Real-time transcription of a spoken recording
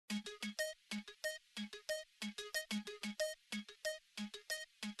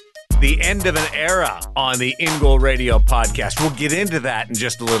The end of an era on the In Goal Radio podcast. We'll get into that in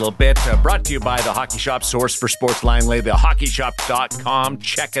just a little bit. Brought to you by the Hockey Shop, source for sports Langley, thehockeyshop.com.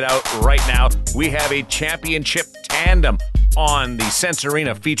 Check it out right now. We have a championship tandem on the Sense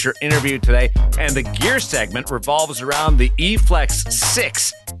Arena feature interview today, and the gear segment revolves around the Eflex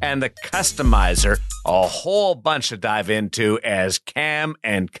 6 and the Customizer. A whole bunch to dive into as Cam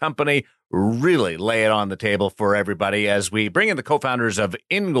and company really lay it on the table for everybody as we bring in the co-founders of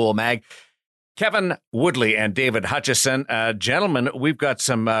In Goal Mag, Kevin Woodley and David Hutchison. Gentlemen, we've got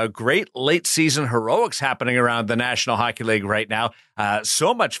some great late season heroics happening around the National Hockey League right now.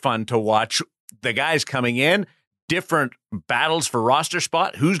 So much fun to watch. The guys coming in, different battles for roster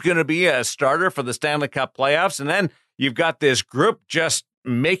spot, who's going to be a starter for the Stanley Cup playoffs, and then you've got this group just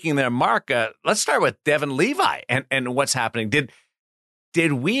making their mark. Let's start with Devin Levi and what's happening.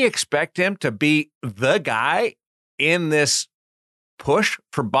 Did we expect him to be the guy in this push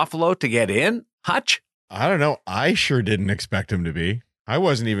for Buffalo to get in, Hutch? I don't know. I sure didn't expect him to be. I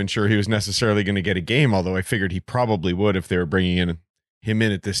wasn't even sure he was necessarily going to get a game, although I figured he probably would if they were bringing him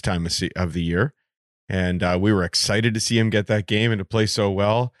in at this time of the year. And we were excited to see him get that game and to play so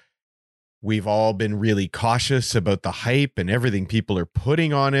well. We've all been really cautious about the hype and everything people are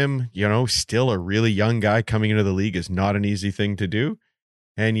putting on him. You know, still a really young guy coming into the league is not an easy thing to do.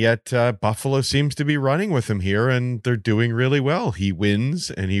 And yet Buffalo seems to be running with him here, and they're doing really well. He wins,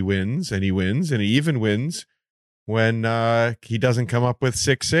 and he wins, and he wins, and he even wins when he doesn't come up with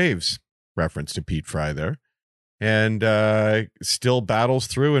 6 saves. Reference to Pete Fry there. And still battles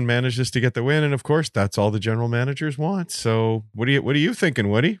through and manages to get the win. And, of course, that's all the general managers want. So what are you thinking,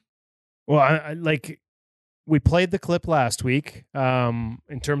 Woody? Well, we played the clip last week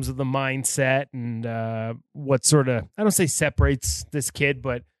in terms of the mindset and what sort of, I don't say separates this kid,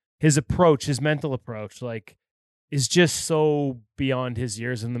 but his approach, his mental approach, is just so beyond his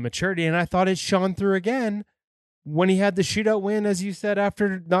years and the maturity. And I thought it shone through again when he had the shootout win, as you said,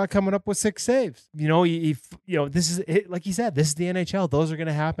 after not coming up with 6 saves. This is it, like you said, this is the NHL. Those are going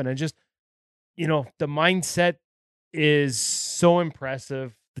to happen. And just, the mindset is so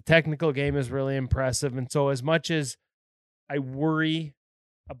impressive. The technical game is really impressive. And so as much as I worry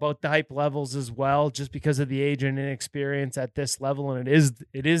about the hype levels as well, just because of the age and inexperience at this level, and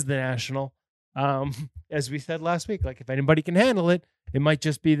it is the National, as we said last week, if anybody can handle it, it might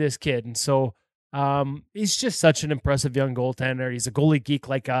just be this kid. And so he's just such an impressive young goaltender. He's a goalie geek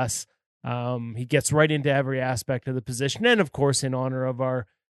like us. He gets right into every aspect of the position. And of course, in honor of our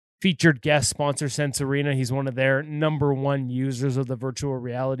featured guest sponsor, Sense Arena, he's one of their number one users of the virtual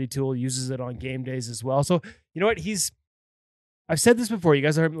reality tool, uses it on game days as well. So, you know what? I've said this before, you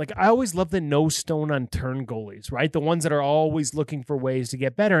guys are I always love the no stone unturned goalies, right? The ones that are always looking for ways to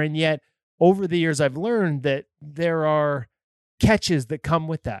get better. And yet over the years, I've learned that there are catches that come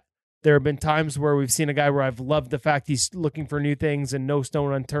with that. There have been times where we've seen a guy where I've loved the fact he's looking for new things and no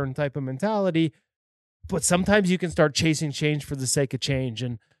stone unturned type of mentality. But sometimes you can start chasing change for the sake of change.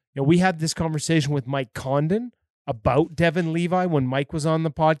 And we had this conversation with Mike Condon about Devin Levi when Mike was on the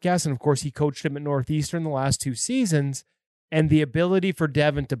podcast. And of course, he coached him at Northeastern the last 2 seasons. And the ability for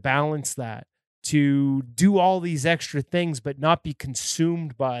Devin to balance that, to do all these extra things, but not be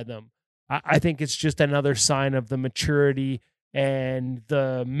consumed by them. I think it's just another sign of the maturity and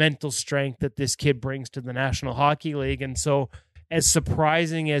the mental strength that this kid brings to the National Hockey League. And so as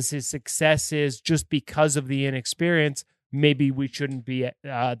surprising as his success is just because of the inexperience, maybe we shouldn't be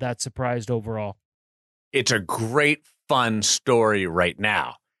that surprised overall. It's a great, fun story right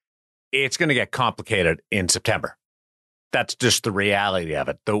now. It's going to get complicated in September. That's just the reality of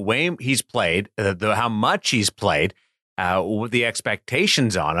it. The way he's played, how much he's played, with the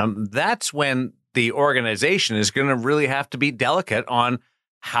expectations on him, that's when the organization is going to really have to be delicate on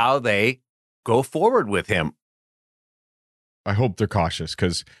how they go forward with him. I hope they're cautious,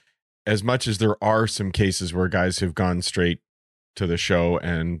 because as much as there are some cases where guys have gone straight to the show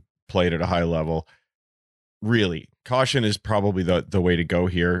and played at a high level, really, caution is probably the way to go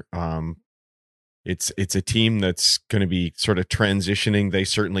here. It's a team that's going to be sort of transitioning. They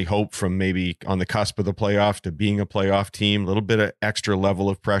certainly hope from maybe on the cusp of the playoff to being a playoff team, a little bit of extra level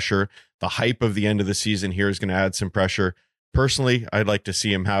of pressure. The hype of the end of the season here is going to add some pressure. Personally, I'd like to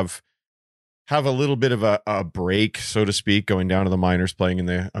see him have a little bit of a break, so to speak, going down to the minors, playing in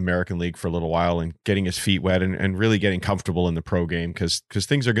the American League for a little while and getting his feet wet and really getting comfortable in the pro game, because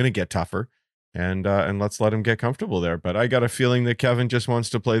things are going to get tougher, and let's let him get comfortable there. But I got a feeling that Kevin just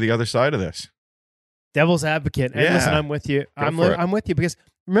wants to play the other side of this. Devil's advocate. And listen, I'm with you. I'm with you because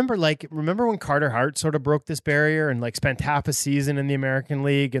remember when Carter Hart sort of broke this barrier and spent half a season in the American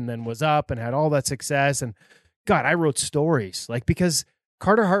League and then was up and had all that success. And God, I wrote stories because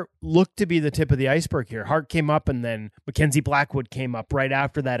Carter Hart looked to be the tip of the iceberg here. Hart came up, and then Mackenzie Blackwood came up right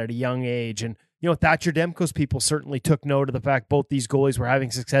after that at a young age. And, Thatcher Demko's people certainly took note of the fact both these goalies were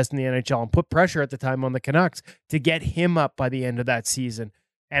having success in the NHL and put pressure at the time on the Canucks to get him up by the end of that season.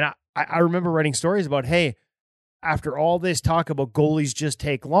 And I remember writing stories about, hey, after all this talk about goalies just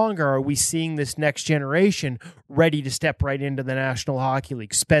take longer, are we seeing this next generation ready to step right into the National Hockey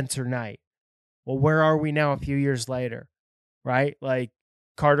League? Spencer Knight. Well, where are we now a few years later, right? Like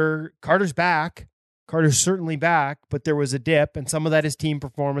Carter's back. Carter's certainly back, but there was a dip, and some of that is team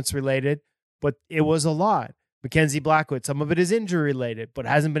performance related, but it was a lot. Mackenzie Blackwood, some of it is injury related, but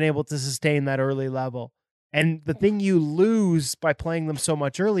hasn't been able to sustain that early level. And the thing you lose by playing them so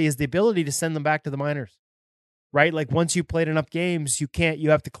much early is the ability to send them back to the minors. Right? Like once you played enough games, you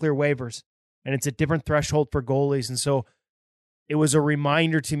have to clear waivers, and it's a different threshold for goalies. And so it was a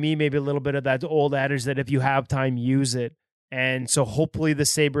reminder to me, maybe a little bit of that old adage that if you have time, use it. And so hopefully the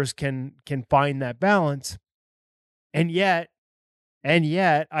Sabres can find that balance. And yet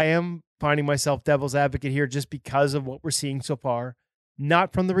I am finding myself devil's advocate here just because of what we're seeing so far,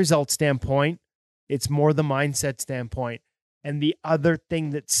 not from the result standpoint. It's more the mindset standpoint. And the other thing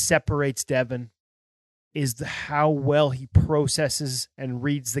that separates Devin is how well he processes and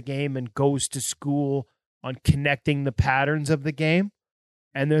reads the game and goes to school on connecting the patterns of the game.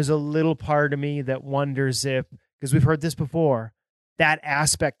 And there's a little part of me that wonders if, because we've heard this before, that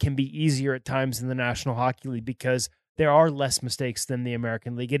aspect can be easier at times in the National Hockey League because there are less mistakes than the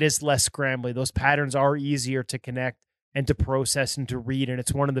American League. It is less scrambly. Those patterns are easier to connect and to process and to read. And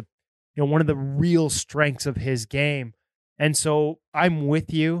it's one of the real strengths of his game. And so I'm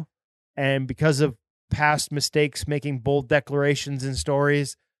with you. And because of past mistakes, making bold declarations and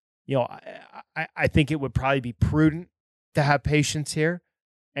stories, I think it would probably be prudent to have patience here.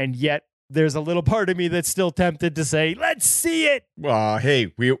 And yet there's a little part of me that's still tempted to say, let's see it. Well,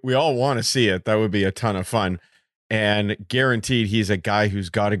 hey, we all want to see it. That would be a ton of fun. And guaranteed he's a guy who's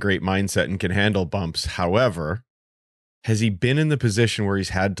got a great mindset and can handle bumps. However, has he been in the position where he's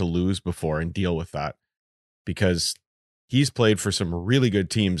had to lose before and deal with that? Because he's played for some really good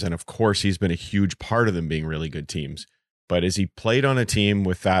teams, and of course, he's been a huge part of them being really good teams. But as he played on a team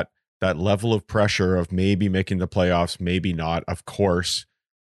with that level of pressure of maybe making the playoffs, maybe not, of course,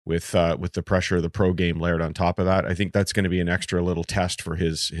 with the pressure of the pro game layered on top of that, I think that's going to be an extra little test for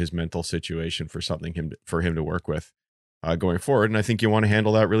his mental situation for for him to work with going forward. And I think you want to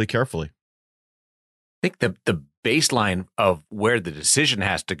handle that really carefully. I think the baseline of where the decision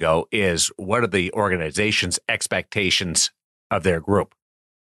has to go is what are the organization's expectations of their group?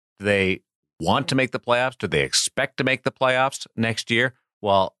 Do they want to make the playoffs? Do they expect to make the playoffs next year?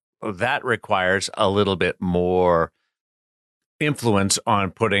 Well, that requires a little bit more influence on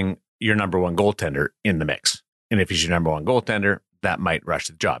putting your number one goaltender in the mix. And if he's your number one goaltender, that might rush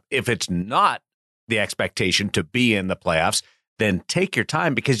the job. If it's not the expectation to be in the playoffs, then take your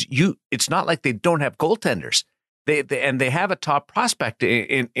time because it's not like they don't have goaltenders. They have a top prospect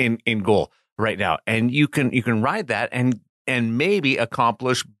in goal right now. And you can ride that and maybe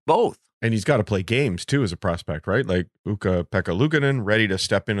accomplish both. And he's got to play games too as a prospect, right? Like Ukko-Pekka Luukkonen, ready to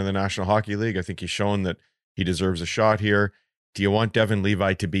step into the National Hockey League. I think he's shown that he deserves a shot here. Do you want Devin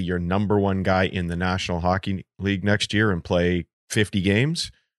Levi to be your number one guy in the National Hockey League next year and play 50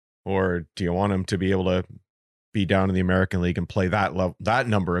 games? Or do you want him to be able to be down in the American League and play that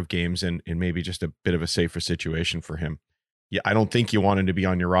number of games in maybe just a bit of a safer situation for him? Yeah, I don't think you want him to be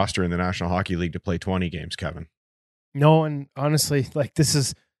on your roster in the National Hockey League to play 20 games, Kevin. No, and honestly, like this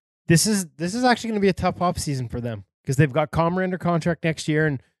is actually going to be a tough offseason for them because they've got Comrie under contract next year,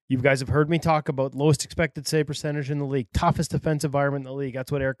 and you guys have heard me talk about lowest expected save percentage in the league, toughest defensive environment in the league. That's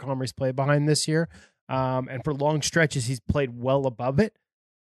what Eric Comrie's played behind this year, and for long stretches he's played well above it.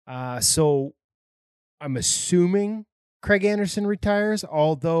 So I'm assuming Craig Anderson retires,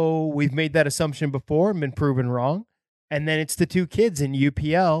 although we've made that assumption before and been proven wrong. And then it's the two kids in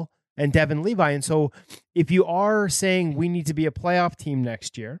UPL and Devin Levi. And so if you are saying we need to be a playoff team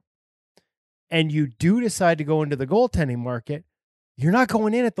next year and you do decide to go into the goaltending market, you're not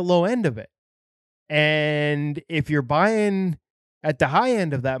going in at the low end of it. And if you're buying at the high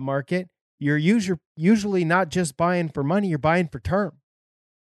end of that market, you're usually not just buying for money, you're buying for term.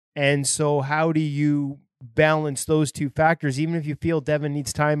 And so how do you balance those two factors? Even if you feel Devin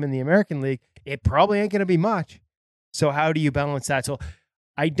needs time in the American League, it probably ain't going to be much. So how do you balance that? So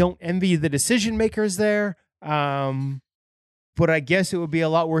I don't envy the decision makers there. But I guess it would be a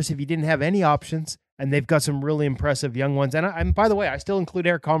lot worse if you didn't have any options, and they've got some really impressive young ones. And by the way, I still include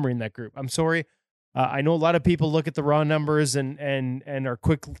Eric Comrie in that group. I'm sorry. I know a lot of people look at the raw numbers and are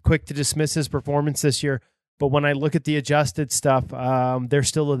quick to dismiss his performance this year. But when I look at the adjusted stuff, there's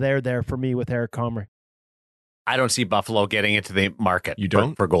still a there for me with Eric Comrie. I don't see Buffalo getting into the market You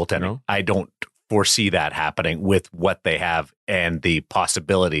don't? for goaltending. No? I don't foresee that happening with what they have and the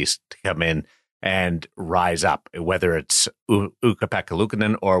possibilities to come in and rise up, whether it's Ukko-Pekka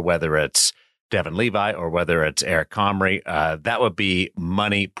Luukkonen or whether it's Devin Levi or whether it's Eric Comrie. That would be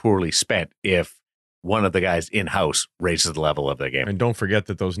money poorly spent if one of the guys in-house raises the level of their game. And don't forget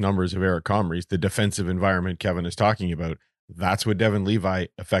that those numbers of Eric Comrie's, the defensive environment Kevin is talking about, that's what Devin Levi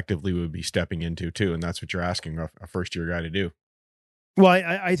effectively would be stepping into too. And that's what you're asking a first-year guy to do. Well,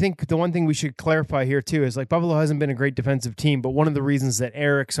 I think the one thing we should clarify here too is like Buffalo hasn't been a great defensive team, but one of the reasons that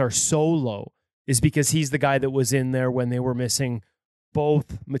Eric's are so low is because he's the guy that was in there when they were missing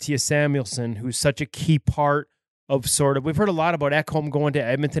both Matthias Samuelsson, who's such a key part of sort of, we've heard a lot about Ekholm going to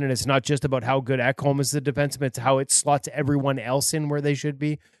Edmonton, and it's not just about how good Ekholm is the defenseman, it's how it slots everyone else in where they should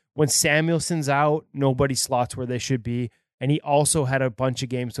be. When Samuelsson's out, nobody slots where they should be. And he also had a bunch of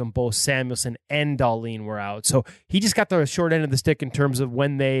games when both Samuelsson and Dahlin were out. So he just got the short end of the stick in terms of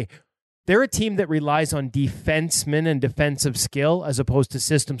when they're a team that relies on defensemen and defensive skill as opposed to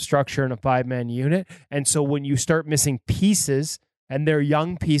system structure in a 5-man unit. And so when you start missing pieces, and they're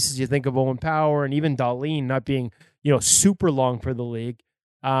young pieces, you think of Owen Power and even Dahlin not being, super long for the league.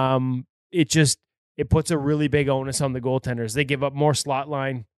 It puts a really big onus on the goaltenders. They give up more slot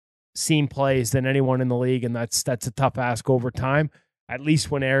line seam plays than anyone in the league, and that's a tough ask over time. At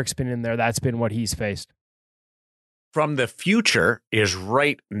least when Eric's been in there, that's been what he's faced. From the future is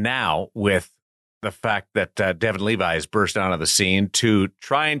right now with the fact that Devin Levi has burst onto the scene to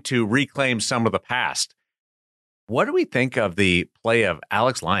trying to reclaim some of the past. What do we think of the play of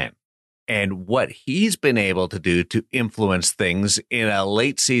Alex Lyon and what he's been able to do to influence things in a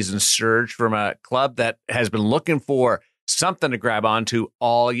late season surge from a club that has been looking for something to grab onto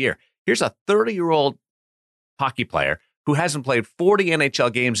all year? Here's a 30-year-old hockey player who hasn't played 40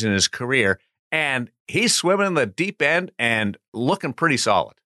 NHL games in his career, and he's swimming in the deep end and looking pretty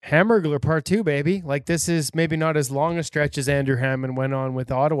solid. Hammergler part 2, baby. Like, this is maybe not as long a stretch as Andrew Hammond went on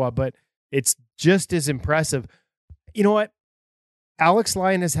with Ottawa, but it's just as impressive. You know what? Alex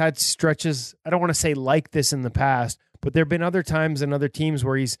Lyon has had stretches, I don't want to say like this in the past, but there have been other times and other teams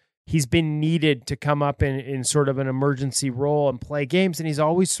where he's been needed to come up in sort of an emergency role and play games, and he's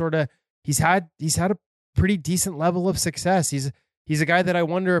always he's had a pretty decent level of success. He's a guy that I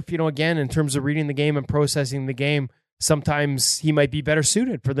wonder if, again, in terms of reading the game and processing the game, sometimes he might be better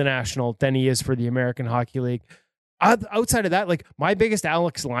suited for the National than he is for the American Hockey League. Outside of that, like, my biggest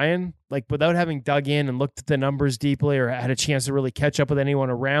Alex Lyon, like, without having dug in and looked at the numbers deeply or had a chance to really catch up with anyone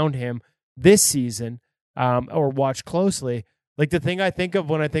around him this season, or watch closely, like, the thing I think of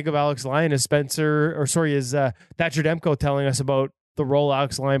when I think of Alex Lyon is Thatcher Demko telling us about the role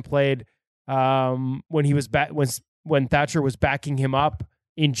Alex Lyon played when he was when Thatcher was backing him up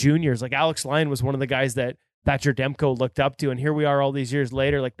in juniors. Like, Alex Lyon was one of the guys that Thatcher Demko looked up to, and here we are all these years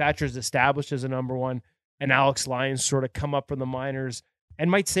later. Like, Thatcher's established as a number one, and Alex Lyon's sort of come up from the minors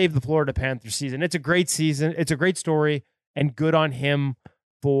and might save the Florida Panthers season. It's a great season. It's a great story, and good on him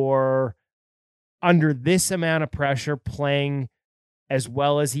for, under this amount of pressure, playing as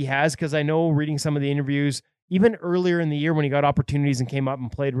well as he has. Because I know, reading some of the interviews, even earlier in the year when he got opportunities and came up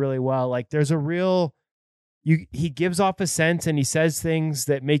and played really well, like, there's a real, he gives off a sense and he says things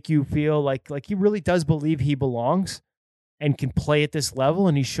that make you feel like he really does believe he belongs and can play at this level.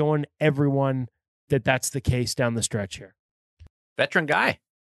 And he's showing everyone that that's the case down the stretch here. Veteran guy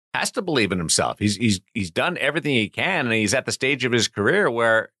has to believe in himself. He's done everything he can, and he's at the stage of his career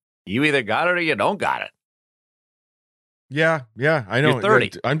where you either got it or you don't got it. Yeah, I know. You're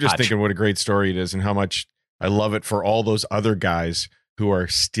 30. I'm just thinking what a great story it is and how much I love it for all those other guys who are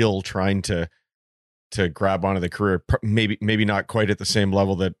still trying to grab onto the career. Maybe not quite at the same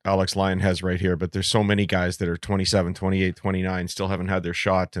level that Alex Lyon has right here, but there's so many guys that are 27, 28, 29, still haven't had their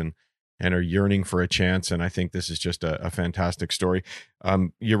shot and are yearning for a chance. And I think this is just a fantastic story.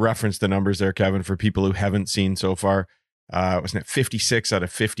 You referenced the numbers there, Kevin, for people who haven't seen so far. Wasn't it 56 out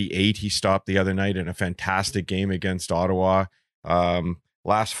of 58 he stopped the other night in a fantastic game against Ottawa.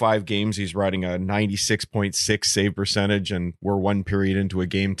 Last 5 games, he's riding a 96.6 save percentage, and we're one period into a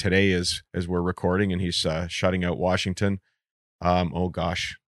game today as we're recording, and he's shutting out Washington. Oh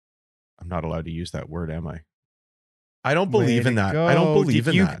gosh, I'm not allowed to use that word, am I? I don't believe in that. I don't believe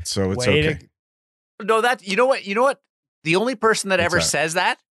in that, so it's okay. No, that you know what? The only person that ever says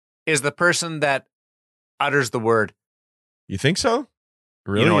that is the person that utters the word. You think so?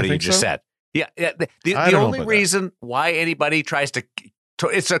 Really? You know what he just said? Yeah. The only reason why anybody tries to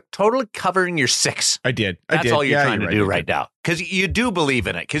it's a totally covering your six. I did. That's all you're trying to do right right now. Because you do believe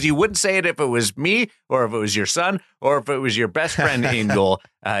in it. Because you wouldn't say it if it was me or if it was your son or if it was your best friend in goal.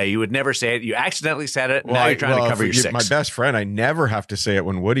 You would never say it. You accidentally said it. Now you're trying to cover your six. My best friend, I never have to say it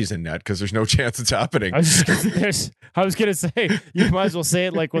when Woody's in net because there's no chance it's happening. I was gonna say you might as well say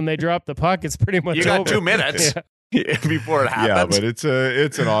it like when they drop the puck. It's pretty much you got over. 2 minutes before it happens. Yeah, but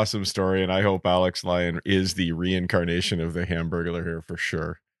it's an awesome story, and I hope Alex Lyon is the reincarnation of the Hamburglar here for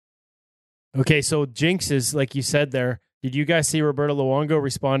sure. Okay, so jinxes, like you said there. Did you guys see Roberto Luongo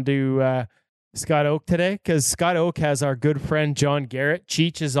respond to Scott Oak today? Because Scott Oak has our good friend John Garrett.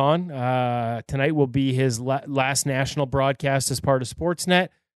 Cheech is on. Tonight will be his last national broadcast as part of Sportsnet,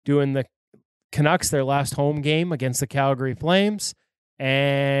 doing the Canucks their last home game against the Calgary Flames.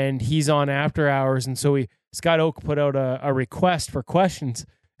 And he's on after hours. And so Scott Oak put out a request for questions.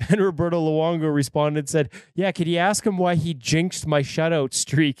 And Roberto Luongo responded and said, yeah, could you ask him why he jinxed my shutout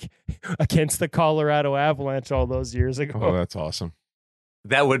streak against the Colorado Avalanche all those years ago? Oh, that's awesome.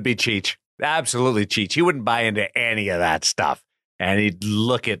 That would be Cheech. Absolutely Cheech. He wouldn't buy into any of that stuff. And he'd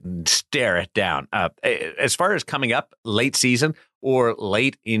look it and stare it down. As far as coming up late season or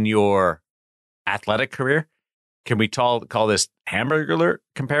late in your athletic career, can we call this Hamburglar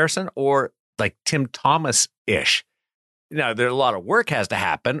comparison or like Tim Thomas-ish? Now, there a lot of work has to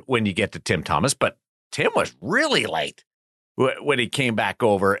happen when you get to Tim Thomas, but Tim was really late when he came back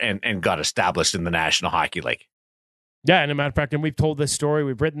over and got established in the National Hockey League. Yeah, and a matter of fact, and we've told this story,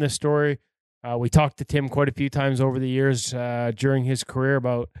 we've written this story. We talked to Tim quite a few times over the years during his career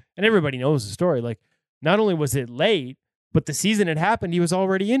about, and everybody knows the story. Like, not only was it late, but the season had happened, he was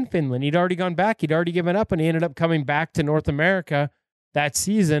already in Finland. He'd already gone back. He'd already given up, and he ended up coming back to North America that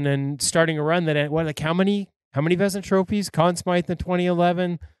season and starting a run that, how many Vezina trophies? Conn Smythe in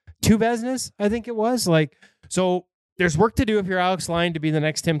 2011, 2 Vezinas, I think it was. So there's work to do if you're Alex Lyon to be the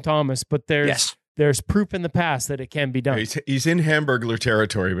next Tim Thomas, but there's proof in the past that it can be done. He's in Hamburglar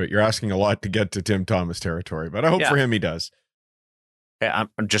territory, but you're asking a lot to get to Tim Thomas territory. But I hope for him he does. Yeah,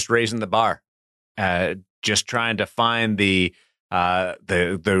 I'm just raising the bar, just trying to find the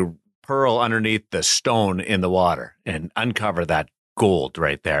pearl underneath the stone in the water and uncover that gold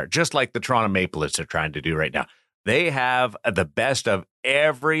right there, just like the Toronto Maple Leafs are trying to do right now. They have the best of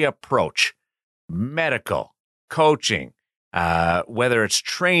every approach, medical, coaching, whether it's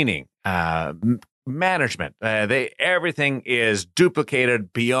training, management. Everything is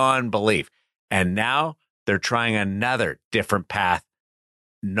duplicated beyond belief. And now they're trying another different path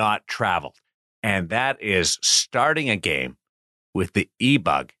not traveled. And that is starting a game with the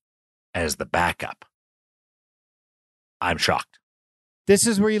E-Bug as the backup. I'm shocked. This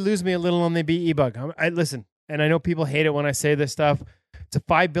is where you lose me a little on the E-Bug. Listen, and I know people hate it when I say this stuff. It's a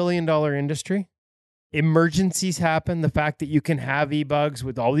 $5 billion industry. Emergencies happen. The fact that you can have E-Bugs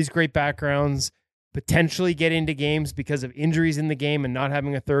with all these great backgrounds, potentially get into games because of injuries in the game and not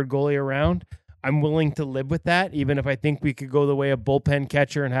having a third goalie around, I'm willing to live with that, even if I think we could go the way of bullpen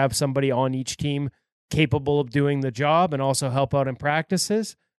catcher and have somebody on each team capable of doing the job and also help out in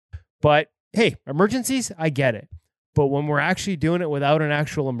practices. But hey, emergencies, I get it. But when we're actually doing it without an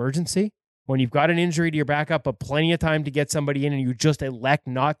actual emergency, when you've got an injury to your backup, but plenty of time to get somebody in and you just elect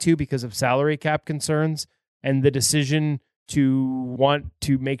not to because of salary cap concerns and the decision to want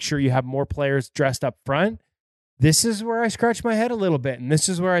to make sure you have more players dressed up front, this is where I scratch my head a little bit. And this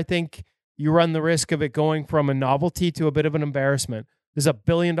is where I think you run the risk of it going from a novelty to a bit of an embarrassment. There's a $1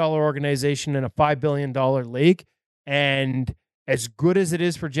 billion organization in a $5 billion league. And as good as it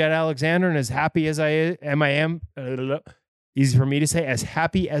is for Jed Alexander and as happy as I am, easy for me to say, as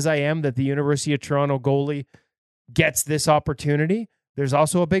happy as I am that the University of Toronto goalie gets this opportunity, there's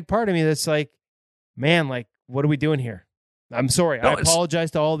also a big part of me that's like, man, like, what are we doing here? I'm sorry. I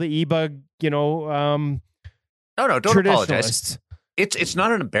apologize to all the E-Bug, No, don't apologize. It's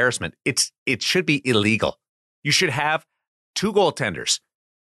not an embarrassment. It should be illegal. You should have 2 goaltenders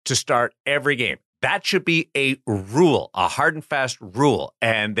to start every game. That should be a rule, a hard and fast rule.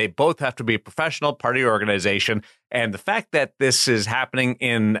 And they both have to be a professional part of your organization. And the fact that this is happening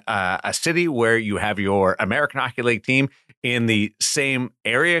in a city where you have your American Hockey League team in the same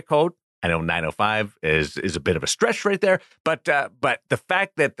area code, I know 905 is a bit of a stretch right there, but the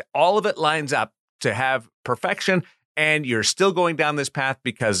fact that all of it lines up to have perfection and you're still going down this path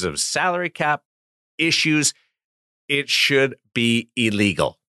because of salary cap issues, it should be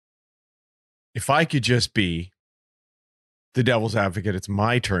illegal. If I could just be the devil's advocate, it's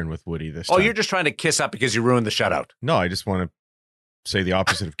my turn with Woody this time. Oh, you're just trying to kiss up because you ruined the shutout. No, I just want to say the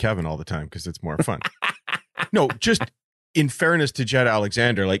opposite of Kevin all the time because it's more fun. No, just in fairness to Jed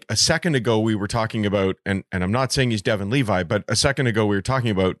Alexander, like a second ago we were talking about, and I'm not saying he's Devin Levi, but a second ago we were talking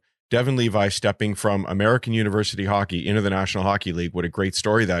about Devin Levi stepping from American University hockey into the National Hockey League. What a great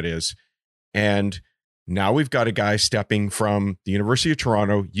story that is. And now we've got a guy stepping from the University of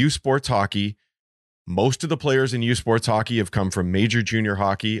Toronto, U Sports Hockey. Most of the players in U Sports Hockey have come from major junior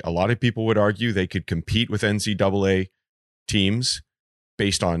hockey. A lot of people would argue they could compete with NCAA teams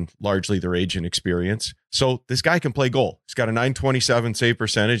based on largely their age and experience. So this guy can play goal. He's got a .927 save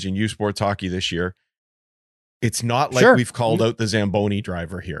percentage in U Sports Hockey this year. It's not like we've called out the Zamboni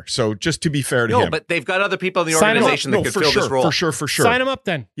driver here. So just to be fair to him. No, but they've got other people in the organization that could fill this role. For sure. Sign him up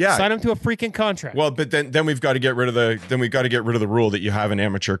then. Yeah. Sign him to a freaking contract. Well, but then we've got to get rid of the rule that you have an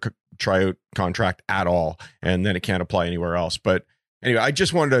amateur tryout contract at all, and then it can't apply anywhere else. But anyway, I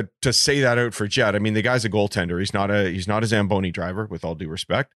just wanted to say that out for Jed. I mean, the guy's a goaltender. He's not a Zamboni driver, with all due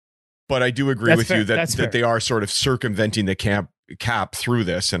respect. But I do agree with you that they are sort of circumventing the cap through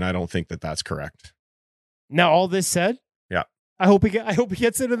this, and I don't think that that's correct. Now, all this said, yeah, I hope he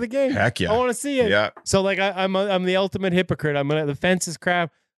gets into the game. Heck yeah, I want to see it. Yeah. So like I'm the ultimate hypocrite. The fence is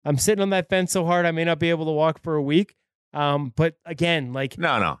crap. I'm sitting on that fence so hard I may not be able to walk for a week. But again, like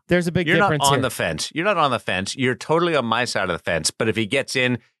no, there's a big You're difference. You're not on here. the fence. You're not on the fence. You're totally on my side of the fence. But if he gets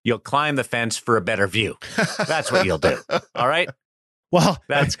in, you'll climb the fence for a better view. That's what you'll do. All right. Well,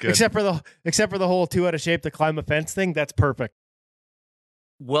 that's good. Except for the whole too out of shape to climb a fence thing. That's perfect.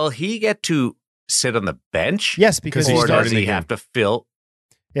 Will he get to sit on the bench? Yes, because or does he have to fill?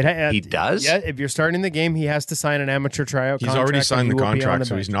 He does? Yeah, if you're starting the game, he has to sign an amateur tryout contract. He's already signed the contract,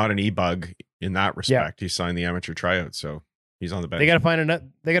 so he's not an e-bug in that respect. Yeah. He signed the amateur tryout, so he's on the bench. They got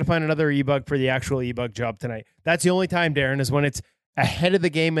to find another e-bug for the actual e-bug job tonight. That's the only time, Darren, is when it's ahead of the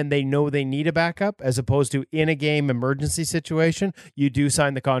game and they know they need a backup, as opposed to in a game emergency situation, you do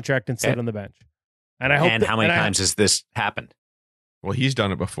sign the contract and sit on the bench. And I hope. And how many times has this happened? Well, he's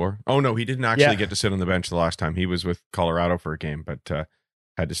done it before. Oh no, he didn't actually get to sit on the bench the last time. He was with Colorado for a game, but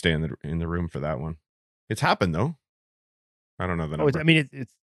had to stay in the room for that one. It's happened though. I don't know the number. I mean,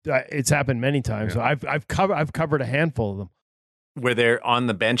 it's happened many times. Yeah. So I've covered a handful of them. Where they're on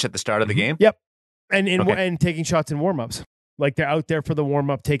the bench at the start of the game. Yep, and taking shots in warm-ups. Like they're out there for the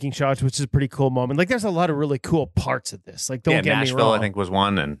warm-up, taking shots, which is a pretty cool moment. Like there's a lot of really cool parts of this. Like don't get Nashville, me wrong. I think was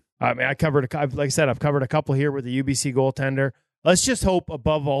one, and I mean, I've covered a couple here with the UBC goaltender. Let's just hope,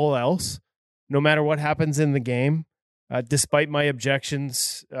 above all else, no matter what happens in the game, despite my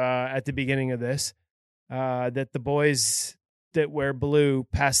objections at the beginning of this, that the boys that wear blue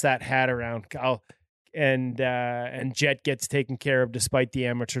pass that hat around, and Jet gets taken care of despite the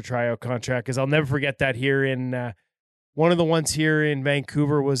amateur tryout contract. Because I'll never forget that here in one of the ones here in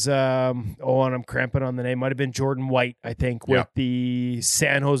Vancouver was and I'm cramping on the name. Might have been Jordan White, I think, with the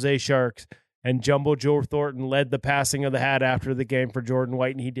San Jose Sharks. And Jumbo Joe Thornton led the passing of the hat after the game for Jordan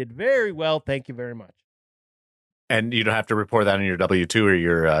White, and he did very well. Thank you very much. And you don't have to report that on your W-2 or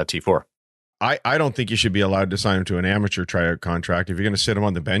your T4. I don't think you should be allowed to sign him to an amateur tryout contract. If you're going to sit him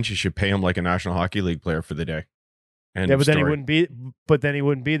on the bench, you should pay him like a National Hockey League player for the day. But then he wouldn't be. But then he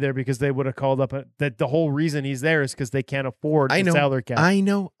wouldn't be there because they would have called up. That the whole reason he's there is because they can't afford the salary cap. I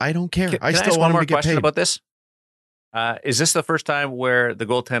know. I don't care. I still want him to get paid. About this. Is this the first time where the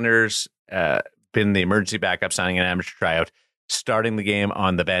goaltender's been the emergency backup, signing an amateur tryout, starting the game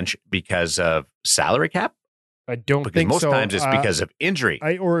on the bench because of salary cap? I don't think most so. Most times it's because of injury.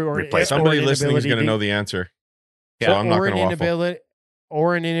 Somebody listening is going to know the answer. So I'm not going to waffle.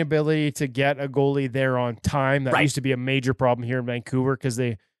 Or an inability to get a goalie there on time. That used to be a major problem here in Vancouver because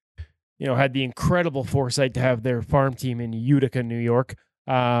they, had the incredible foresight to have their farm team in Utica, New York.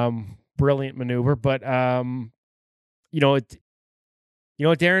 Brilliant maneuver, but Darren,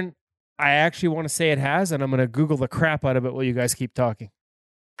 I actually want to say it has, and I'm going to Google the crap out of it while you guys keep talking.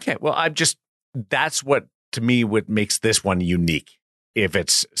 Okay, well, that's what, to me, what makes this one unique. If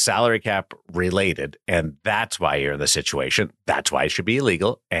it's salary cap related, and that's why you're in the situation, that's why it should be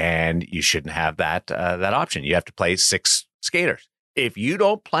illegal, and you shouldn't have that option. You have to play 6 skaters. If you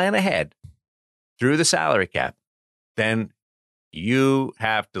don't plan ahead through the salary cap, then you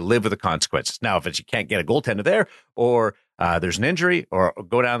have to live with the consequences. Now, if you can't get a goaltender there, or there's an injury, or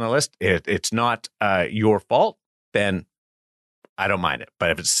go down the list, it's not your fault, then I don't mind it.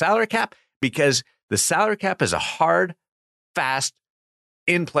 But if it's salary cap, because the salary cap is a hard, fast,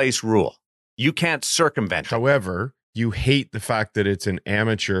 in-place rule. You can't circumvent it. However, you hate the fact that it's an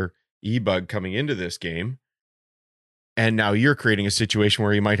amateur e-bug coming into this game, and now you're creating a situation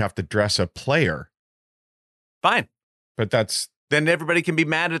where you might have to dress a player. Fine. But then everybody can be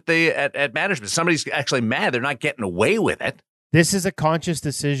mad at management. Somebody's actually mad. They're not getting away with it. This is a conscious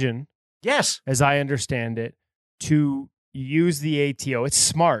decision. Yes. As I understand it, to use the ATO. It's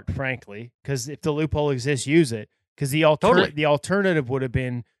smart, frankly, because if the loophole exists, use it. Because the alternative would have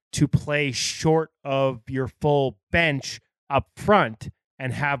been to play short of your full bench up front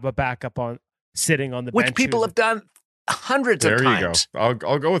and have a backup on sitting on the bench. Which people have done hundreds of times. There you go.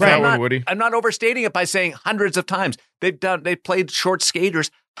 I'll go with that one, Woody. I'm not overstating it by saying hundreds of times. They've played short skaters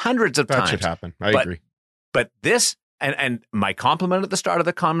hundreds of times. That should happen. I agree. But this, and my compliment at the start of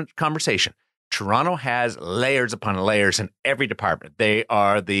the conversation, Toronto has layers upon layers in every department. They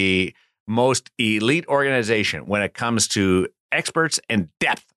are the most elite organization when it comes to experts and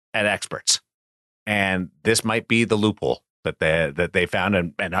depth at experts. And this might be the loophole that they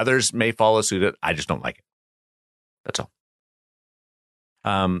found, and others may follow suit. I just don't like it. That's all.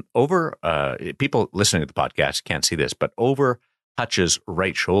 People listening to the podcast can't see this, but over Hutch's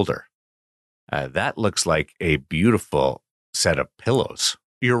right shoulder, that looks like a beautiful set of pillows.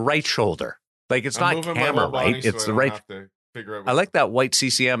 Your right shoulder. Like it's not camera right. It's the right. I like that white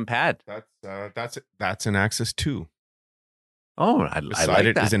CCM pad. That's an Axis 2. Oh, I like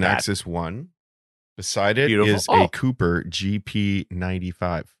it that is an pad. Axis 1. Beside it is a Cooper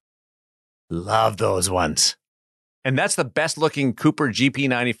GP95. Love those ones. And that's the best looking Cooper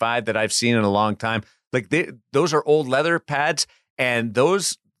GP95 that I've seen in a long time. Like those are old leather pads, and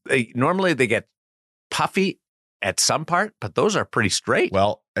those normally they get puffy at some part, but those are pretty straight.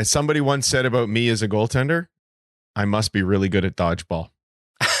 Well, as somebody once said about me as a goaltender, I must be really good at dodgeball.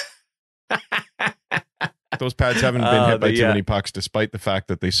 Those pads haven't been hit by too many pucks, despite the fact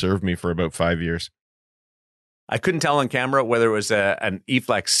that they served me for about 5 years. I couldn't tell on camera whether it was an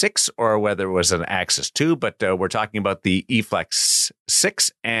Eflex 6 or whether it was an Axis 2, but we're talking about the Eflex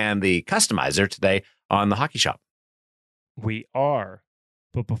 6 and the customizer today on the Hockey Shop. We are.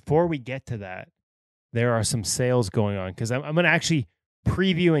 But before we get to that, there are some sales going on because I'm going to actually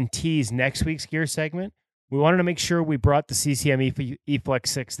preview and tease next week's gear segment. We wanted to make sure we brought the CCM Eflex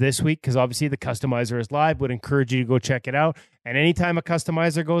 6 this week because obviously the customizer is live. Would encourage you to go check it out. And anytime a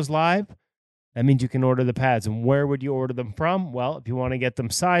customizer goes live, that means you can order the pads. And where would you order them from? Well, if you want to get them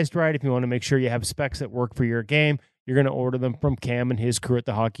sized right, if you want to make sure you have specs that work for your game, you're going to order them from Cam and his crew at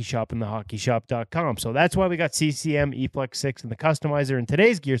the Hockey Shop and thehockeyshop.com. So that's why we got CCM Eflex 6 and the customizer in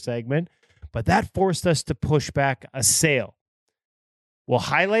today's gear segment. But that forced us to push back a sale. We'll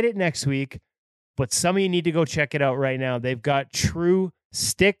highlight it next week, but some of you need to go check it out right now. They've got true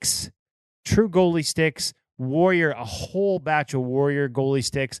sticks, true goalie sticks, Warrior, a whole batch of Warrior goalie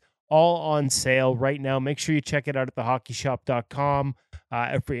sticks, all on sale right now. Make sure you check it out at thehockeyshop.com.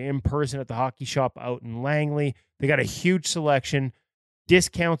 If you're in person at the Hockey Shop out in Langley, they got a huge selection.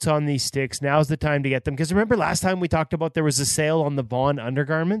 Discounts on these sticks. Now's the time to get them. Because remember last time we talked about there was a sale on the Vaughn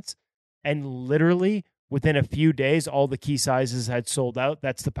undergarments? And literally within a few days, all the key sizes had sold out.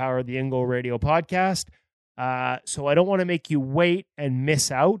 That's the power of the In Goal Radio podcast. So I don't want to make you wait and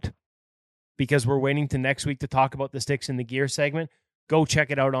miss out because we're waiting to next week to talk about the sticks in the gear segment. Go check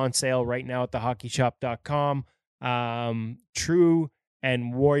it out on sale right now at thehockeyshop.com. True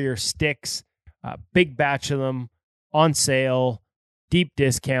and Warrior sticks, big batch of them on sale, deep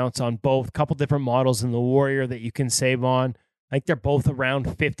discounts on both, couple different models in the Warrior that you can save on. I think they're both around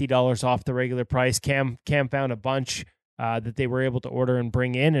 $50 off the regular price. Cam found a bunch that they were able to order and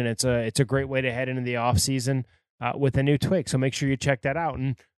bring in, and it's a great way to head into the off season with a new twig. So make sure you check that out,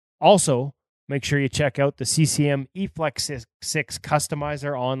 and also make sure you check out the CCM Eflex 6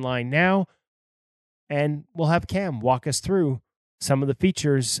 customizer online now, and we'll have Cam walk us through some of the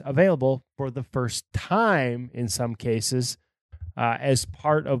features available for the first time in some cases. As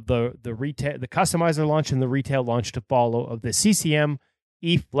part of the customizer launch and the retail launch to follow of the CCM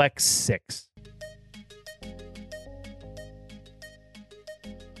Eflex 6.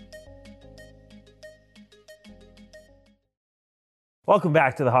 Welcome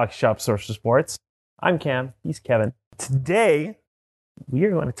back to the Hockey Shop Source for Sports. I'm Cam. He's Kevin. Today, we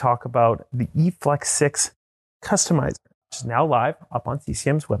are going to talk about the Eflex 6 customizer, which is now live up on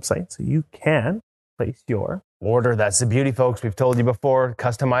CCM's website, so you can place your order. That's the beauty, folks. We've told you before,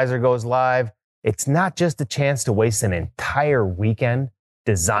 customizer goes live. It's not just a chance to waste an entire weekend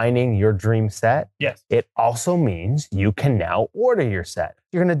designing your dream set. Yes. It also means you can now order your set.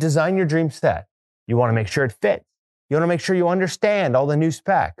 You're going to design your dream set. You want to make sure it fits. You want to make sure you understand all the new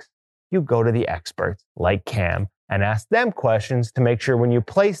specs. You go to the experts like Cam and ask them questions to make sure when you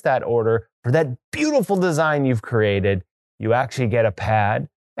place that order for that beautiful design you've created, you actually get a pad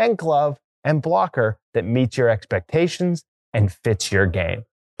and glove and blocker that meets your expectations and fits your game.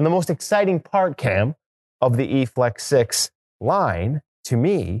 And the most exciting part, Cam, of the Eflex 6 line, to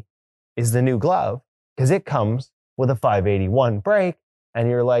me, is the new glove, because it comes with a 581 break, and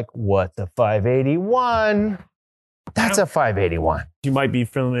you're like, what's a 581? That's a 581. You might be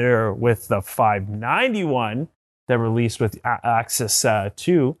familiar with the 591 that released with Axis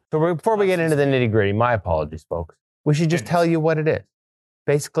 2. So before we get into the nitty gritty, my apologies, folks. We should just tell you what it is.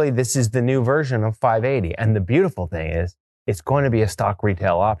 Basically, this is the new version of 580. And the beautiful thing is, it's going to be a stock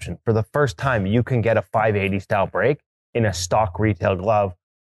retail option. For the first time, you can get a 580 style brake in a stock retail glove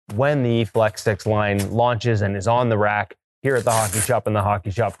when the Eflex 6 line launches and is on the rack here at the Hockey Shop and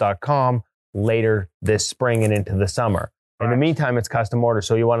thehockeyshop.com later this spring and into the summer. In the meantime, it's custom order.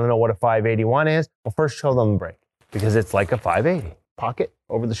 So you want to know what a 581 is? Well, first show them the brake because it's like a 580. Pocket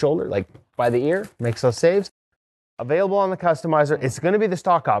over the shoulder, like by the ear, makes those saves. Available on the customizer. It's going to be the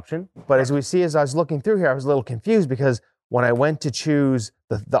stock option, but as we see, as I was looking through here, I was a little confused because when I went to choose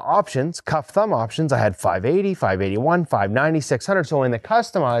the options, cuff thumb options, I had 580, 581, 590, 600. So in the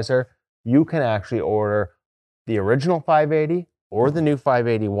customizer, you can actually order the original 580 or the new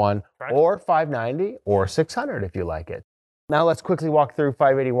 581 or 590 or 600 if you like it. Now let's quickly walk through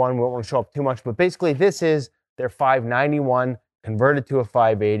 581. We won't want to show up too much, but basically this is their 591 converted to a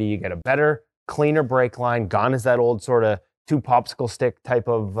 580. You get a better, cleaner brake line. Gone is that old sort of two popsicle stick type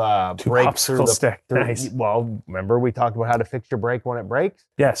of brake through the Nice. Well, remember we talked about how to fix your brake when it breaks?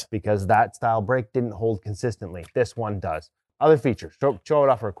 Yes. Because that style brake didn't hold consistently. This one does. Other features. Show it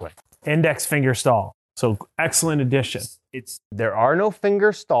off real quick. Index finger stall. So excellent addition. There are no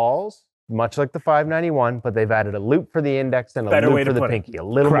finger stalls, much like the 591, but they've added a loop for the index and a Better way loop for to the put it. pinky. A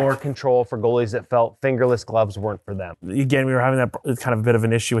little Correct. more control for goalies that felt fingerless gloves weren't for them. Again, we were having that kind of a bit of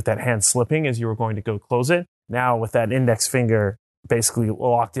an issue with that hand slipping as you were going to go close it. Now with that index finger basically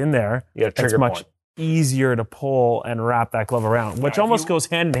locked in there, You got a trigger it's much point. easier to pull and wrap that glove around, which almost goes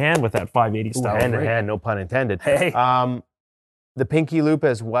hand in hand with that 580 style. Hand in brake. hand, no pun intended. Hey. The pinky loop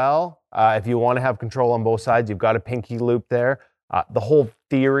as well. If you want to have control on both sides, you've got a pinky loop there. The whole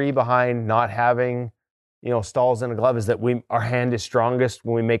theory behind not having, stalls in a glove is that our hand is strongest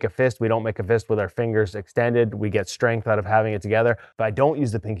when we make a fist. We don't make a fist with our fingers extended. We get strength out of having it together. If I don't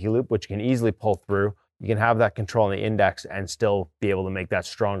use the pinky loop, which you can easily pull through, you can have that control on the index and still be able to make that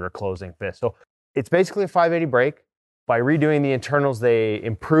stronger closing fist. So it's basically a 580 brake. By redoing the internals, they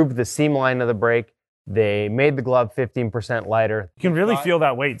improved the seam line of the brake. They made the glove 15% lighter. You can really feel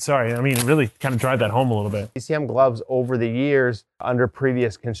that weight. Sorry. I mean, really kind of drive that home a little bit. CCM gloves over the years under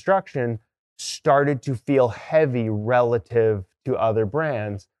previous construction started to feel heavy relative to other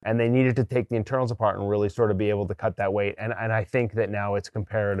brands, and they needed to take the internals apart and really sort of be able to cut that weight. And I think that now it's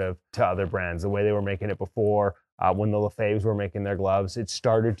comparative to other brands. The way they were making it before, when the Lefebvres were making their gloves, it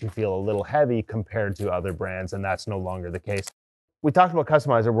started to feel a little heavy compared to other brands, and that's no longer the case. We talked about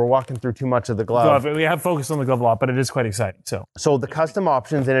customizer. We're walking through too much of the glove. We have focused on the glove a lot, but it is quite exciting. So the custom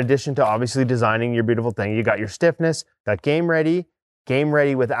options, in addition to obviously designing your beautiful thing, you got your stiffness, got game ready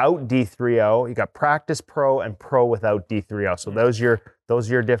without D3O. You got practice pro and pro without D3O. So those are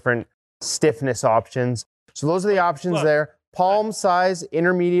your different stiffness options. So those are the options there. Palm size,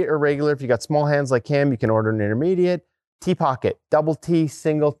 intermediate or regular. If you got small hands like Cam, you can order an intermediate. T-pocket, double T,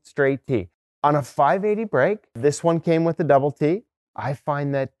 single, straight T. On a 580 brake, this one came with a double T. I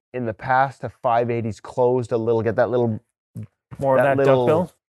find that in the past, a 580's closed a little, get that little... More of that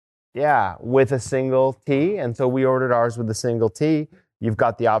duckbill? Yeah, with a single T. And so we ordered ours with a single T. You've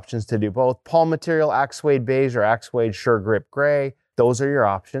got the options to do both. Palm material, Axwade beige or Axwade sure grip gray. Those are your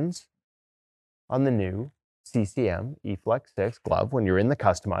options on the new CCM Eflex 6 glove when you're in the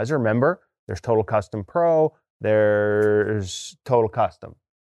customizer. Remember, there's Total Custom Pro, there's Total Custom.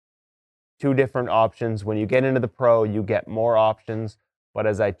 Two different options. When you get into the Pro, you get more options. But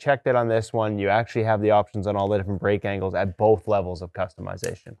as I checked it on this one, you actually have the options on all the different brake angles at both levels of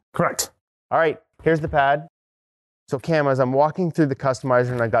customization. Correct. All right, here's the pad. So Cam, as I'm walking through the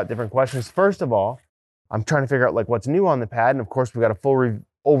customizer and I got different questions, first of all, I'm trying to figure out what's new on the pad. And of course, we've got a full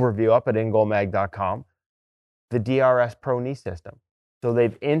overview up at ingoalmag.com. The DRS Pro knee system. So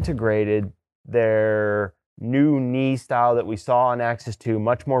they've integrated their new knee style that we saw on Axis 2,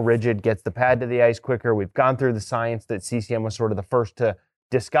 much more rigid, gets the pad to the ice quicker. We've gone through the science that CCM was sort of the first to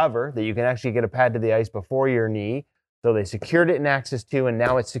discover, that you can actually get a pad to the ice before your knee. So they secured it in Axis 2, and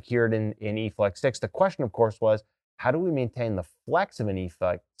now it's secured in Eflex 6. The question, of course, was, how do we maintain the flex of an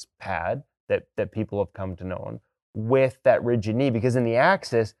Eflex pad that people have come to know with that rigid knee? Because in the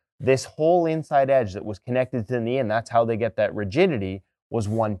Axis, this whole inside edge that was connected to the knee, and that's how they get that rigidity, was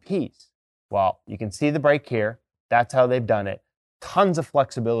one piece. Well, you can see the brake here. That's how they've done it. Tons of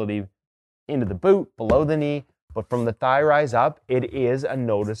flexibility into the boot, below the knee, but from the thigh rise up, it is a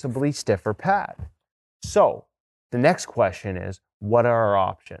noticeably stiffer pad. So the next question is, what are our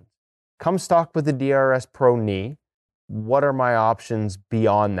options? Come stock with the DRS Pro knee. What are my options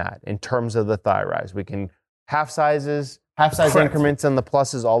beyond that in terms of the thigh rise? We can half size Correct. increments on the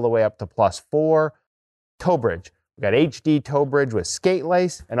pluses all the way up to +4. Toe bridge. We got HD toe bridge with skate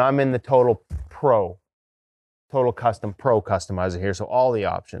lace, and I'm in the total custom pro customizer here. So all the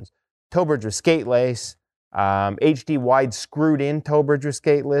options. Toe bridge with skate lace, HD wide screwed in toe bridge with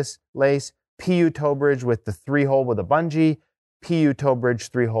skate lace, PU toe bridge with the 3-hole with a bungee, PU toe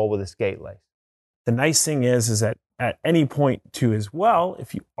bridge 3-hole with a skate lace. The nice thing is that at any point too as well,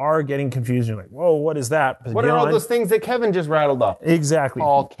 if you are getting confused, you're like, whoa, what is that? What are all those things that Kevin just rattled off? Exactly.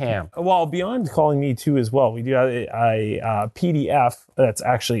 Call Cam. Well, beyond calling me too as well, we do have a PDF that's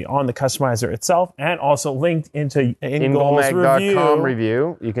actually on the customizer itself and also linked into InGoalMag.com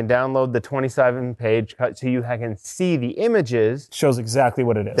review. You can download the 27-page cut so you can see the images. Shows exactly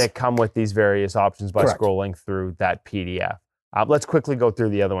what it is. That come with these various options by scrolling through that PDF. Let's quickly go through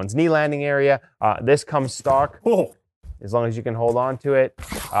the other ones. Knee landing area. This comes stock. Oh. As long as you can hold on to it.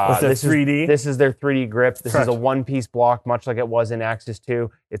 This 3D. This is their 3D grip. This Correct. is a one-piece block, much like it was in Axis 2.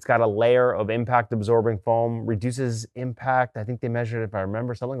 It's got a layer of impact-absorbing foam, reduces impact. I think they measured, if I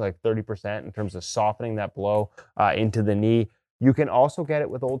remember, something like 30% in terms of softening that blow into the knee. You can also get it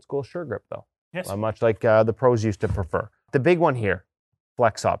with old-school sure grip, though. Yes. Much like the pros used to prefer. The big one here,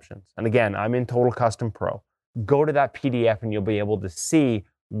 flex options. And again, I'm in Total Custom Pro. Go to that PDF and you'll be able to see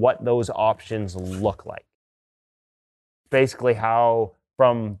what those options look like. Basically how,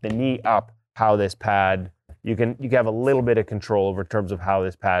 from the knee up, how this pad, you can have a little bit of control over in terms of how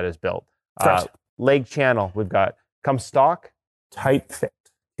this pad is built. Leg channel, we've got, comes stock. Tight fit,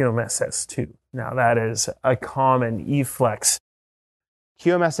 QMSS2. Now that is a common Eflex.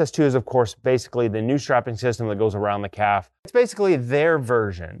 QMSS2 is, of course, basically the new strapping system that goes around the calf. It's basically their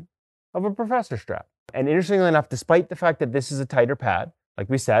version of a professor strap. And interestingly enough, despite the fact that this is a tighter pad, like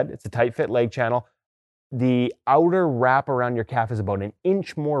we said, it's a tight fit leg channel, the outer wrap around your calf is about an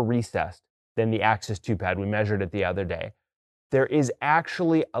inch more recessed than the Axis 2 pad. We measured it the other day. There is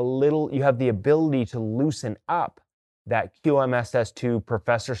actually you have the ability to loosen up that QMSS2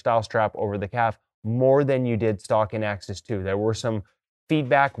 professor style strap over the calf more than you did stock in Axis 2. There were some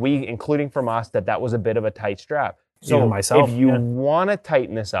feedback, including from us, that was a bit of a tight strap. So even myself, if you want to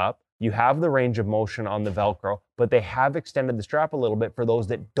tighten this up, you have the range of motion on the Velcro, but they have extended the strap a little bit for those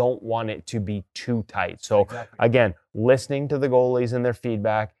that don't want it to be too tight. So again, listening to the goalies and their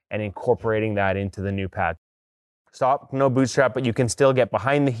feedback and incorporating that into the new pad. Stop, no bootstrap, but you can still get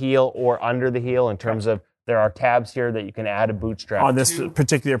behind the heel or under the heel in terms of there are tabs here that you can add a bootstrap. On this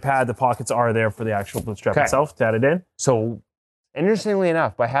particular pad, the pockets are there for the actual bootstrap itself to add it in. So interestingly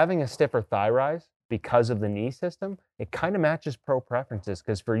enough, by having a stiffer thigh rise, because of the knee system, it kind of matches pro preferences,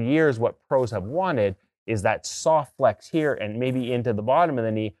 because for years what pros have wanted is that soft flex here and maybe into the bottom of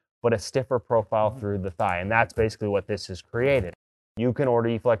the knee, but a stiffer profile through the thigh. And that's basically what this has created. You can order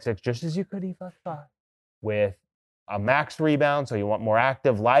Eflex 6 just as you could Eflex 5 with a max rebound. So you want more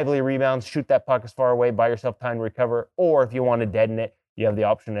active, lively rebounds, shoot that puck as far away, buy yourself time to recover. Or if you want to deaden it, you have the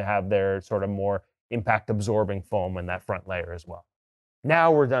option to have their sort of more impact absorbing foam in that front layer as well.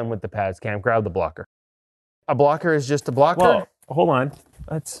 Now we're done with the pads, Cam. Grab the blocker. A blocker is just a blocker. Well, hold on.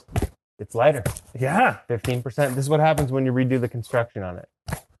 It's lighter. Yeah. 15%. This is what happens when you redo the construction on it.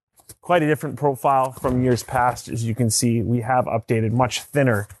 Quite a different profile from years past. As you can see, we have updated, much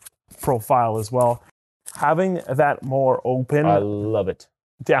thinner profile as well. Having that more open, I love it,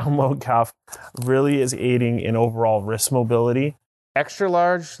 down low cuff really is aiding in overall wrist mobility. Extra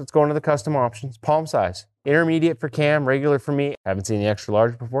large, let's go into the custom options. Palm size. Intermediate for Cam, regular for me. Haven't seen the extra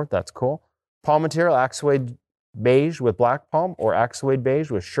large before. That's cool. Palm material, Axsuede beige with black palm or Axsuede beige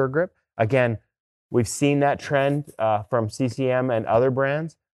with sure grip. Again, we've seen that trend from CCM and other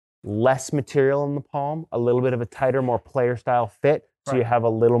brands. Less material in the palm, a little bit of a tighter, more player style fit, so you have a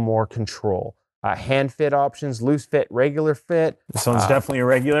little more control. Hand fit options, loose fit, regular fit. This one's definitely a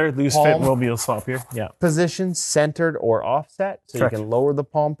regular. Loose fit will be a swap here. Yeah. Position, centered or offset, so you can lower the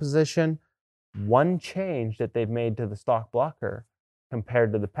palm position. One change that they've made to the stock blocker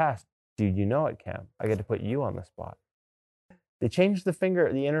compared to the past. Do you know it, Cam? I get to put you on the spot. They changed the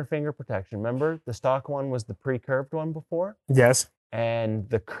inner finger protection. Remember, the stock one was the pre-curved one before? Yes. And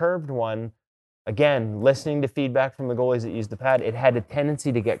the curved one, again, listening to feedback from the goalies that used the pad, it had a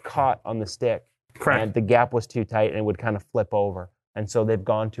tendency to get caught on the stick. Correct. And the gap was too tight and it would kind of flip over. And so they've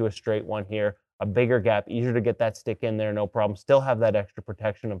gone to a straight one here, a bigger gap, easier to get that stick in there, no problem. Still have that extra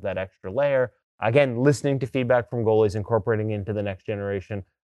protection of that extra layer. Again, listening to feedback from goalies, incorporating into the next generation.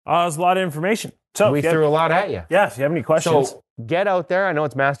 There's a lot of information. So we threw a lot at you. Yeah, if you have any questions. So get out there. I know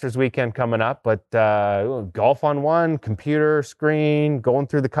it's Masters weekend coming up, but golf on one, computer screen, going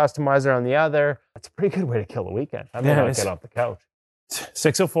through the customizer on the other. That's a pretty good way to kill the weekend. I may not get off the couch.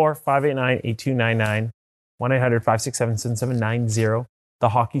 604-589-8299. 1-800-567-7790,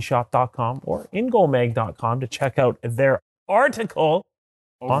 thehockeyshop.com, or ingoalmag.com to check out their article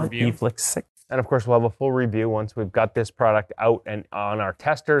on Overview. Eflex 6. And of course, we'll have a full review once we've got this product out and on our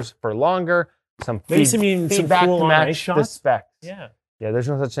testers for longer. Some Maybe some feedback cool to on ice match the shots? specs. Yeah. Yeah, there's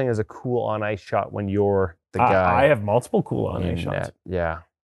no such thing as a cool on ice shot when you're the guy. I have multiple cool on in ice shots. net. Yeah,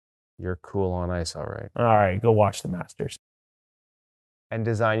 you're cool on ice, all right. All right, go watch the Masters. And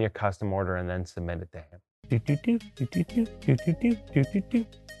design your custom order and then submit it to him. Do, do, do, do, do, do, do, do, do, do, do, do.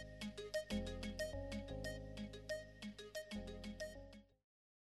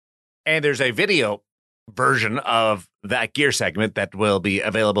 And there's a video version of that gear segment that will be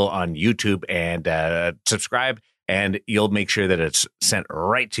available on YouTube, and subscribe, and you'll make sure that it's sent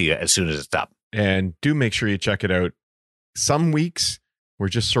right to you as soon as it's up. And do make sure you check it out. Some weeks we're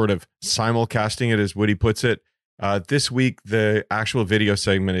just sort of simulcasting it, as Woody puts it. This week, the actual video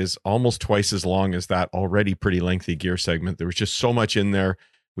segment is almost twice as long as that already pretty lengthy gear segment. There was just so much in there.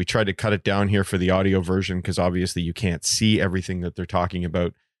 We tried to cut it down here for the audio version because obviously you can't see everything that they're talking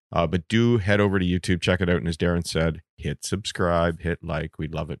about. But do head over to YouTube, check it out. And as Darren said, hit subscribe, hit like.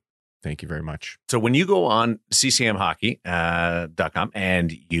 We'd love it. Thank you very much. So when you go on ccmhockey.com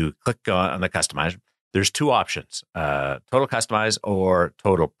and you click on the customize, there's two options, Total Customize or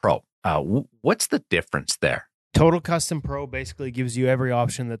Total Pro. What's the difference there? Total Custom Pro basically gives you every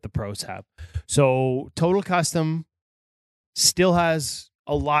option that the pros have. So Total Custom still has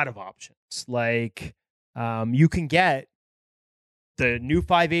a lot of options. Like you can get the new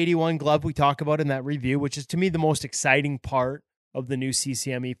 581 glove we talk about in that review, which is to me the most exciting part of the new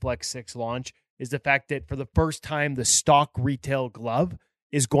CCM Eflex 6 launch, is the fact that for the first time, the stock retail glove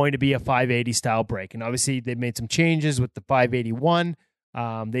is going to be a 580 style break. And obviously they've made some changes with the 581.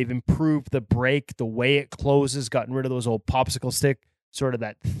 They've improved the break, the way it closes, gotten rid of those old popsicle stick, sort of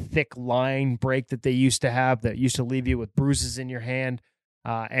that thick line break that they used to have that used to leave you with bruises in your hand.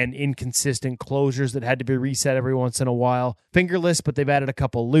 And inconsistent closures that had to be reset every once in a while. Fingerless, but they've added a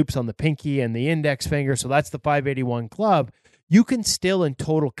couple loops on the pinky and the index finger. So that's the 581 glove. You can still, in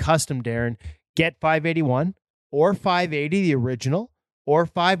Total Custom, Darren, get 581 or 580, the original, or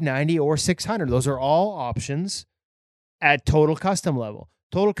 590 or 600. Those are all options at Total Custom level.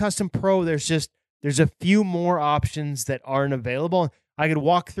 Total Custom Pro, there's a few more options that aren't available. I could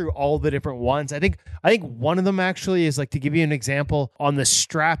walk through all the different ones. I think one of them actually is, like, to give you an example, on the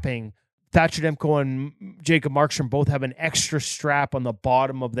strapping, Thatcher Demko and Jacob Markstrom both have an extra strap on the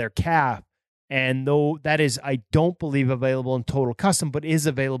bottom of their calf. And though that is, I don't believe, available in Total Custom, but is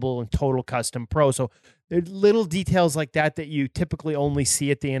available in Total Custom Pro. So there's little details like that that you typically only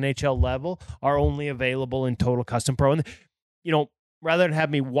see at the NHL level are only available in Total Custom Pro. And, you know, rather than have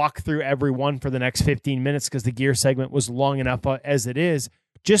me walk through every one for the next 15 minutes because the gear segment was long enough as it is,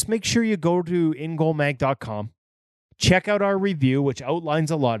 just make sure you go to ingoalmag.com, check out our review, which outlines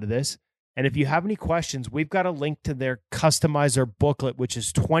a lot of this. And if you have any questions, we've got a link to their customizer booklet, which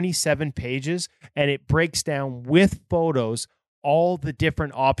is 27 pages, and it breaks down with photos all the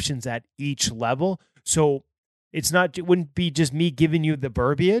different options at each level. So it wouldn't be just me giving you the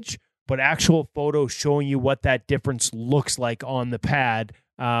verbiage, but actual photos showing you what that difference looks like on the pad,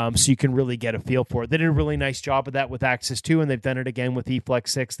 so you can really get a feel for it. They did a really nice job of that with Axis 2, and they've done it again with Eflex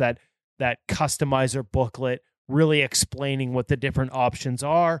 6, that customizer booklet, really explaining what the different options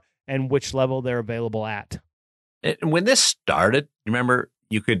are and which level they're available at. And when this started, remember,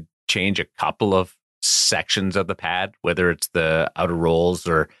 you could change a couple of sections of the pad, whether it's the outer rolls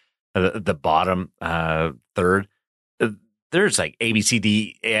or the bottom third. There's like A, B, C,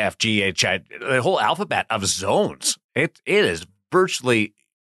 D, E, F, G, H, I, the whole alphabet of zones. It is virtually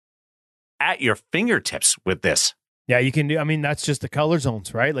at your fingertips with this. Yeah, you can do, I mean, that's just the color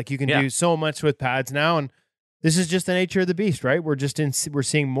zones, right? Like you can do so much with pads now, and this is just the nature of the beast, right? We're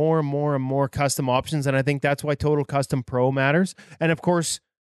seeing more and more and more custom options, and I think that's why Total Custom Pro matters. And of course,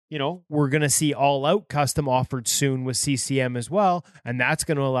 you know, we're going to see all out custom offered soon with CCM as well, and that's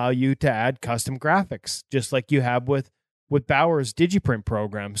going to allow you to add custom graphics, just like you have with Bauer's DigiPrint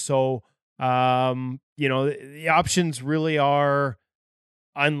program. So, you know, the options really are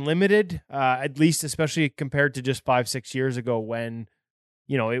unlimited, at least, especially compared to just 5-6 years ago when,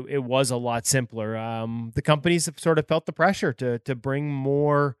 you know, it was a lot simpler. The companies have sort of felt the pressure to bring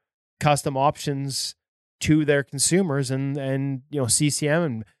more custom options to their consumers, and you know, CCM,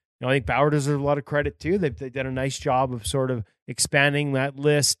 and you know, I think Bauer deserves a lot of credit too. They've done a nice job of sort of expanding that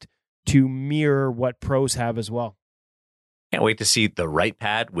list to mirror what pros have as well. Can't wait to see the right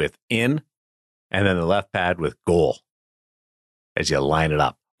pad with in and then the left pad with goal as you line it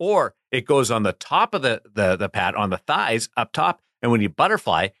up. Or it goes on the top of the pad on the thighs up top, And when you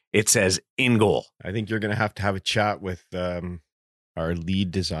butterfly, it says in goal. I think you're going to have a chat with our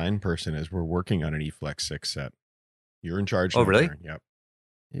lead design person as we're working on an Eflex 6 set. You're in charge. Oh, now, really? Darren. Yep.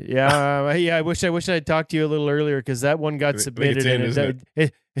 Yeah. I wish I'd talked to you a little earlier because that one got submitted in, and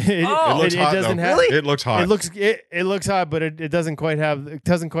it looks hot. doesn't though. have. Really? It looks hot. It looks hot, but it doesn't quite have the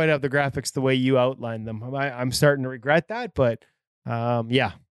graphics the way you outlined them. I'm starting to regret that, but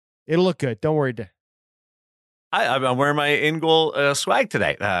yeah, it'll look good. Don't worry. I'm wearing my in-goal swag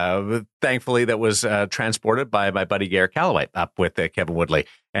today. Thankfully, that was transported by my buddy Garrett Calloway up with Kevin Woodley,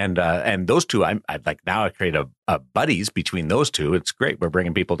 and those two. I like now. I create a buddies between those two. It's great. We're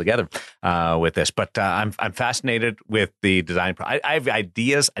bringing people together with this. But I'm fascinated with the design. I have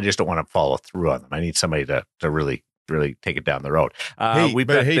ideas. I just don't want to follow through on them. I need somebody to really take it down the road. Darren,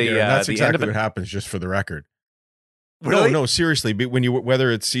 that's the exactly end of what happens. Just for the record. Really? No, seriously. But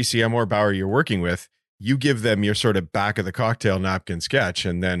whether it's CCM or Bauer you're working with, you give them your sort of back of the cocktail napkin sketch,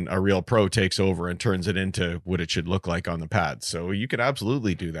 and then a real pro takes over and turns it into what it should look like on the pad. So you can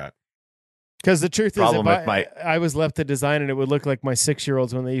absolutely do that. Because the truth is, Problem I was left to design it, it would look like my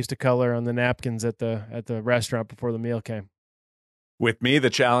 6-year-olds when they used to color on the napkins at the restaurant before the meal came. With me,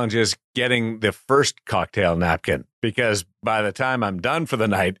 the challenge is getting the first cocktail napkin, because by the time I'm done for the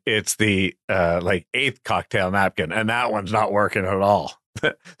night, it's the like 8th cocktail napkin, and that one's not working at all.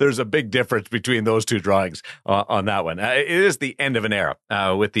 There's a big difference between those two drawings on that one. It is the end of an era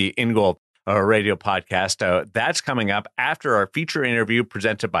with the In Goal radio podcast. That's coming up after our feature interview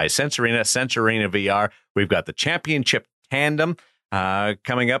presented by Sensorina VR. We've got the championship tandem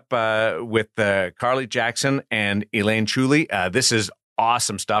coming up with Carly Jackson and Elaine Chuli. This is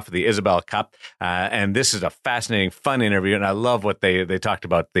awesome stuff, the Isabel Cup. And this is a fascinating, fun interview. And I love what they talked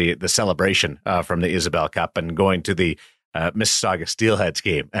about the celebration from the Isabel Cup and going to the Mississauga Steelheads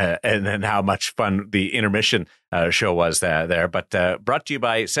game, and then how much fun the intermission show was there. But brought to you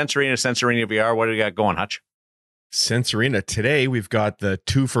by Sensorina VR. What do we got going, Hutch? Sensorina. Today, we've got the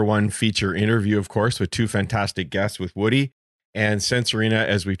 2-for-1 feature interview, of course, with 2 fantastic guests with Woody. And Sensorina,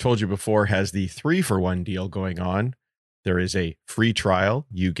 as we've told you before, has the 3-for-1 deal going on. There is a free trial.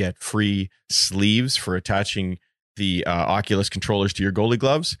 You get free sleeves for attaching the Oculus controllers to your goalie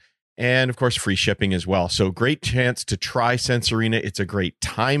gloves. And of course, free shipping as well. So great chance to try Sensorina. It's a great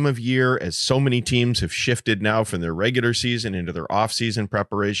time of year as so many teams have shifted now from their regular season into their off-season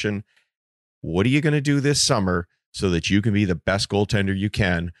preparation. What are you going to do this summer so that you can be the best goaltender you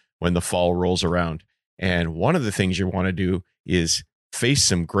can when the fall rolls around? And one of the things you want to do is face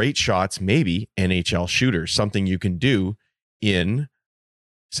some great shots, maybe NHL shooters, something you can do in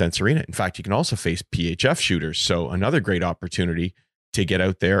Sensorina. In fact, you can also face PHF shooters. So another great opportunity to get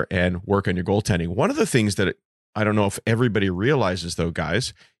out there and work on your goaltending. One of the things that I don't know if everybody realizes, though,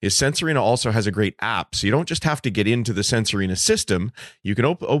 guys, is Sensorina also has a great app. So you don't just have to get into the Sensorina system. You can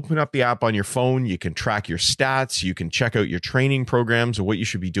open up the app on your phone. You can track your stats. You can check out your training programs and what you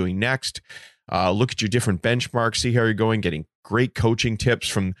should be doing next. Look at your different benchmarks, see how you're going, getting great coaching tips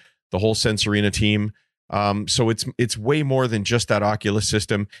from the whole Sensorina team. So it's way more than just that Oculus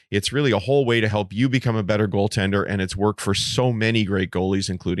system. It's really a whole way to help you become a better goaltender, and it's worked for so many great goalies,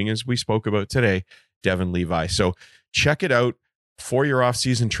 including, as we spoke about today, Devin Levi. So check it out for your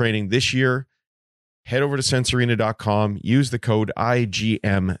off-season training this year. Head over to Sensorina.com, use the code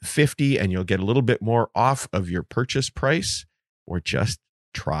IGM50, and you'll get a little bit more off of your purchase price, or just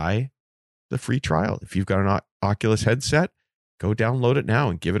try the free trial. If you've got an Oculus headset, go download it now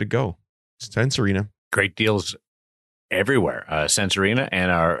and give it a go. Sensorina. Great deals everywhere. Sensorina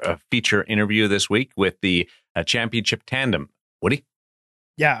and our feature interview this week with the championship tandem. Woody?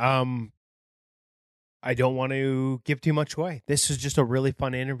 Yeah, I don't want to give too much away. This is just a really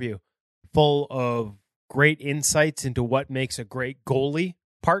fun interview, full of great insights into what makes a great goalie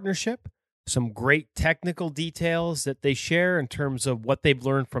partnership, some great technical details that they share in terms of what they've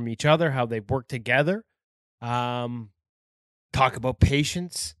learned from each other, how they've worked together. Talk about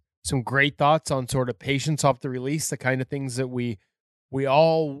patience, some great thoughts on sort of patience off the release, the kind of things that we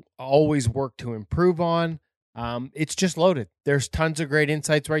all always work to improve on. It's just loaded. There's tons of great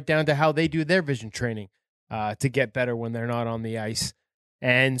insights right down to how they do their vision training to get better when they're not on the ice.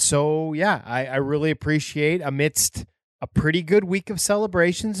 And so, yeah, I really appreciate amidst a pretty good week of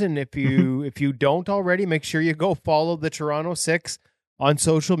celebrations. And if you don't already, make sure you go follow the Toronto Six on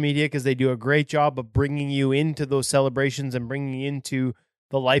social media, because they do a great job of bringing you into those celebrations and bringing you into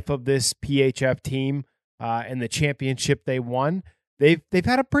the life of this PHF team and the championship they won. They've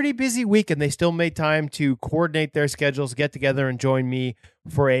had a pretty busy week, and they still made time to coordinate their schedules, get together, and join me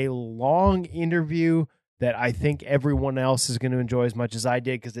for a long interview that I think everyone else is going to enjoy as much as I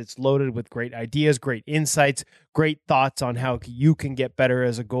did, because it's loaded with great ideas, great insights, great thoughts on how you can get better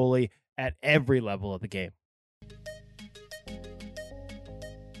as a goalie at every level of the game.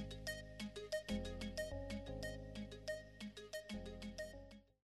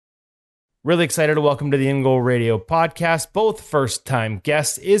 Really excited to welcome to the In Goal Radio podcast both first-time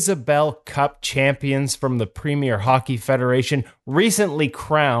guests, Isabel Cup champions from the Premier Hockey Federation, recently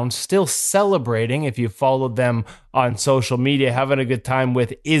crowned, still celebrating if you followed them on social media, having a good time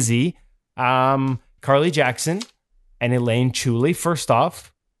with Izzy, Carly Jackson, and Elaine Chuli. First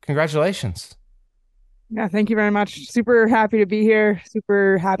off, congratulations. Yeah, thank you very much. Super happy to be here.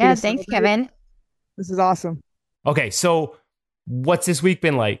 Super happy Yeah, to thanks, celebrate. Kevin. This is awesome. Okay, so what's this week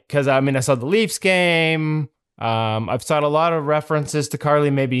been like? Because I saw the Leafs game. I've saw a lot of references to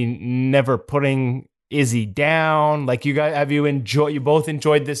Carly maybe never putting Izzy down. Like, you guys, you both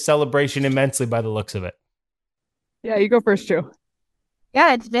enjoyed this celebration immensely by the looks of it? Yeah, you go first, Joe.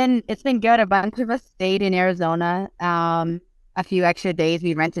 Yeah, it's been good. A bunch of us stayed in Arizona. A few extra days.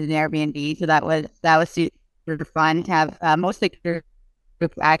 We rented an Airbnb, so that was super fun to have. Most of the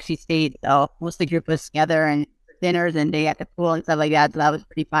group actually stayed, so most of the group was together and dinners and day at the pool and stuff like that. So that was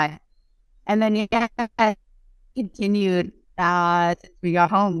pretty fun. And then continued since we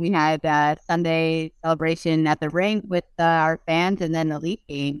got home. We had Sunday celebration at the rink with our fans, and then the Leaf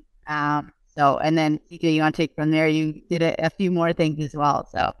game. And then CJ, you want to take from there? You did a few more things as well.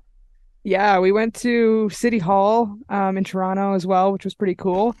 So Yeah, we went to City Hall in Toronto as well, which was pretty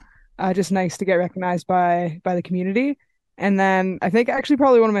cool. Just nice to get recognized by the community. And then I think actually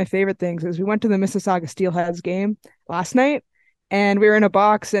probably one of my favorite things is we went to the Mississauga Steelheads game last night, and we were in a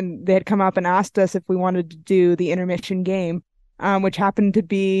box, and they had come up and asked us if we wanted to do the intermission game, which happened to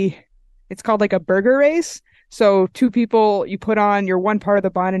be, it's called like a burger race. So two people, you put on your one part of the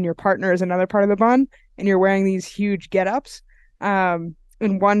bun and your partner is another part of the bun, and you're wearing these huge get-ups. And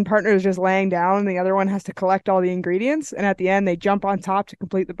one partner is just laying down and the other one has to collect all the ingredients. And at the end, they jump on top to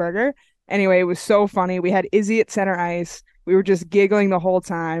complete the burger. Anyway, it was so funny. We had Izzy at center ice. We were just giggling the whole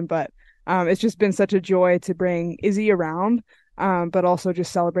time, but it's just been such a joy to bring Izzy around, but also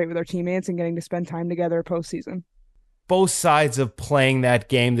just celebrate with our teammates and getting to spend time together postseason. Both sides of playing that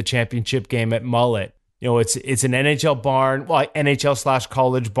game, the championship game at Mullet, it's an NHL barn, well, NHL /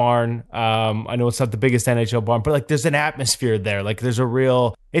 college barn. I know it's not the biggest NHL barn, but like there's an atmosphere there. Like it's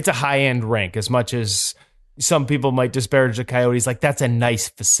a high end rink. As much as some people might disparage the Coyotes, like that's a nice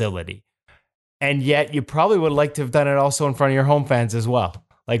facility. And yet you probably would like to have done it also in front of your home fans as well.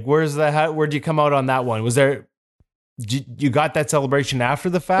 Like where'd you come out on that one? You got that celebration after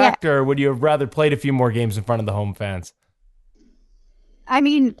the fact, or would you have rather played a few more games in front of the home fans? I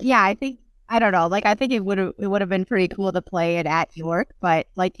think, I don't know. Like, I think it would have been pretty cool to play it at York, but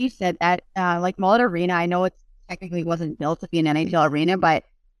like you said, that like Mullet Arena, I know it technically wasn't built to be an NHL arena, but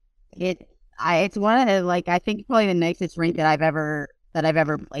it's one of the, like, I think probably the nicest rink that I've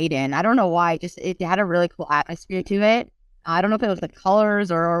ever played in. I don't know why, just it had a really cool atmosphere to it. I don't know if it was the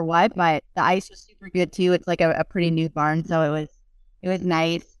colors or what, but the ice was super good too. It's like a pretty new barn, so it was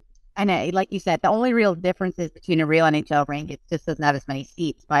nice. And like you said, the only real difference is between a real NHL rink, it just doesn't have as many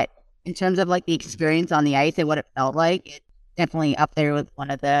seats, but in terms of like the experience on the ice and what it felt like, it's definitely up there with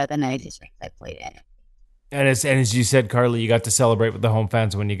one of the nicest rinks I've played in. And as you said, Carly, you got to celebrate with the home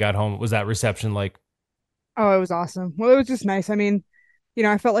fans when you got home. What was that reception like? Oh, it was awesome. Well, it was just nice. I mean,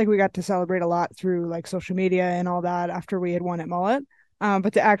 I felt like we got to celebrate a lot through like social media and all that after we had won at Mullet.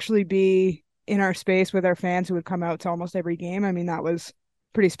 But to actually be in our space with our fans who would come out to almost every game, I mean, that was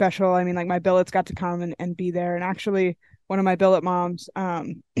pretty special. I mean, like my billets got to come and be there. And actually, one of my billet moms,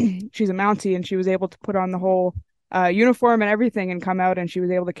 she's a Mountie, and she was able to put on the whole uniform and everything and come out, and she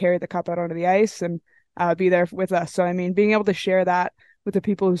was able to carry the cup out onto the ice and be there with us. So, I mean, being able to share that with the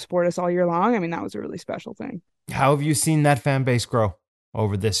people who support us all year long, I mean, that was a really special thing. How have you seen that fan base grow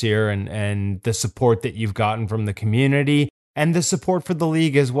over this year, and the support that you've gotten from the community and the support for the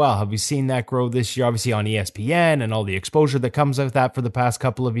league as well? Have you seen that grow this year, obviously on ESPN and all the exposure that comes with that for the past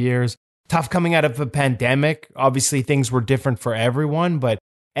couple of years? Tough coming out of a pandemic. Obviously, things were different for everyone, but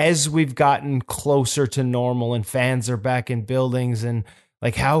as we've gotten closer to normal and fans are back in buildings, and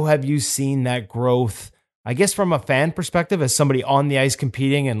like, how have you seen that growth, I guess, from a fan perspective, as somebody on the ice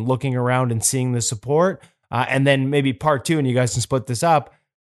competing and looking around and seeing the support? And then maybe part two, and you guys can split this up,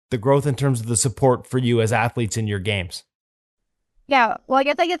 the growth in terms of the support for you as athletes in your games. Yeah, well, I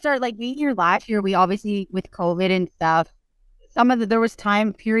guess I get started like being here last year. We obviously, with COVID and stuff, there was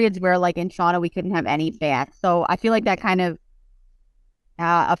time periods where like in Toronto we couldn't have any fans. So I feel like that kind of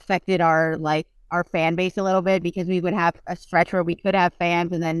affected our our fan base a little bit, because we would have a stretch where we could have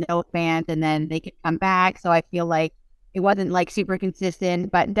fans and then no fans and then they could come back. So I feel like it wasn't like super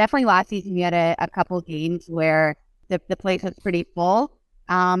consistent, but definitely last season we had a couple games where the place was pretty full.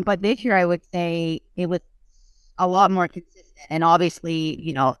 But this year I would say it was a lot more consistent. And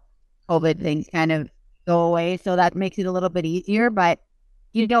obviously, COVID things kind of go away. So that makes it a little bit easier. But,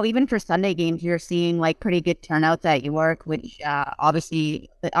 even for Sunday games, you're seeing like pretty good turnouts at York, which obviously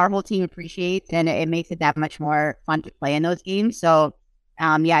our whole team appreciates, and it makes it that much more fun to play in those games. So,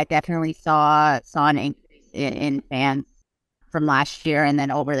 yeah, I definitely saw an increase in fans from last year and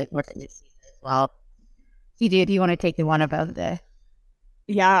then over the course of this season as well. CJ, do you want to take the one about the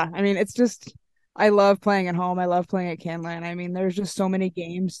Yeah, I mean, it's just I love playing at home. I love playing at Canlan. I mean, there's just so many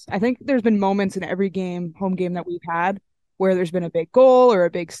games. I think there's been moments in every home game that we've had, where there's been a big goal or a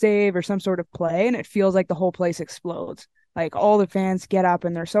big save or some sort of play, and it feels like the whole place explodes. Like all the fans get up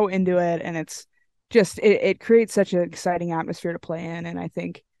and they're so into it, and it's just it creates such an exciting atmosphere to play in, and I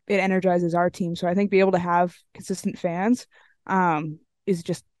think it energizes our team. So I think being able to have consistent fans is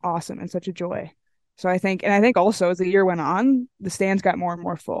just awesome and such a joy. So I think also as the year went on, the stands got more and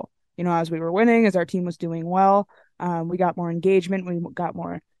more full. As we were winning, as our team was doing well, we got more engagement. We got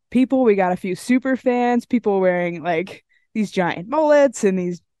more people. We got a few super fans, people wearing like these giant mullets and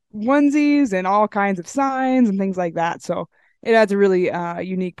these onesies and all kinds of signs and things like that. So it adds a really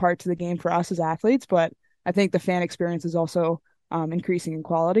unique part to the game for us as athletes. But I think the fan experience is also increasing in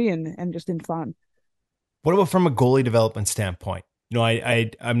quality and just in fun. What about from a goalie development standpoint?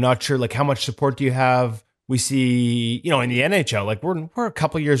 I'm not sure, like, how much support do you have? We see, in the NHL, like we're a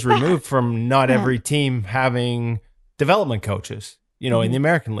couple years removed from not every team having development coaches, in the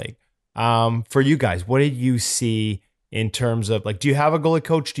American League. For you guys, what did you see in terms of, like, do you have a goalie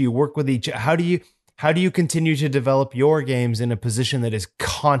coach? Do you work with how do you continue to develop your games in a position that is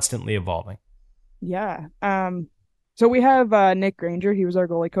constantly evolving? Yeah. So we have Nick Granger. He was our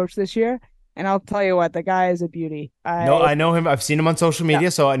goalie coach this year. And I'll tell you what, the guy is a beauty. No, I know him. I've seen him on social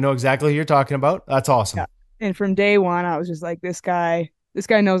media, so I know exactly who you're talking about. That's awesome. Yeah. And from day one, I was just like, this guy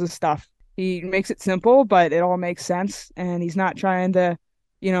knows his stuff. He makes it simple, but it all makes sense. And he's not trying to,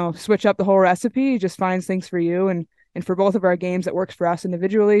 switch up the whole recipe. He just finds things for you. And for both of our games, it works for us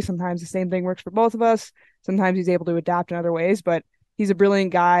individually. Sometimes the same thing works for both of us. Sometimes he's able to adapt in other ways, but he's a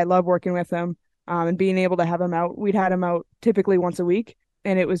brilliant guy. I love working with him. And being able to have him out. We'd had him out typically once a week,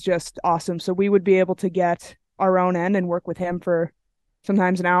 and it was just awesome. So we would be able to get our own end and work with him for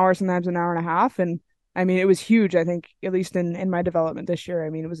sometimes an hour, sometimes an hour and a half. And I mean, it was huge, I think, at least in my development this year. I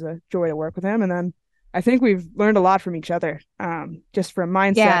mean, it was a joy to work with him. And then I think we've learned a lot from each other, just from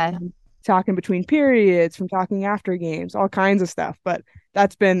mindset, talking between periods, from talking after games, all kinds of stuff. But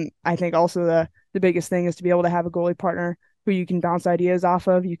that's been, I think, also the biggest thing is to be able to have a goalie partner who you can bounce ideas off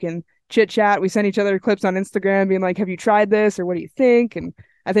of. You can chit chat. We send each other clips on Instagram being like, have you tried this or what do you think? And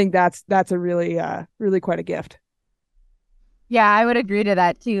I think that's a really, really quite a gift. Yeah, I would agree to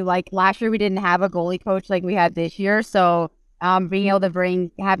that too. Like last year we didn't have a goalie coach like we had this year. So being able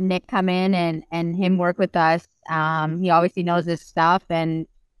to have Nick come in and him work with us. He obviously knows his stuff, and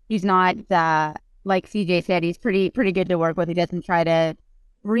he's not like CJ said, he's pretty good to work with. He doesn't try to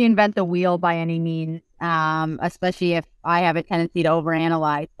reinvent the wheel by any means, especially if I have a tendency to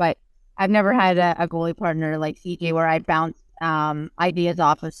overanalyze. But I've never had a goalie partner like CJ where I bounce ideas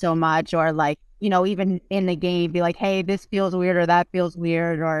off of so much, or like, even in the game, be like, hey, this feels weird or that feels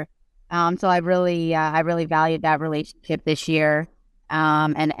weird, or so I really valued that relationship this year,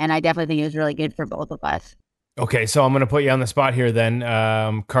 and I definitely think it was really good for both of us. Okay, so I'm going to put you on the spot here then.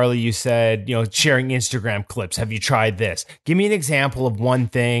 Carly, you said, sharing Instagram clips. Have you tried this? Give me an example of one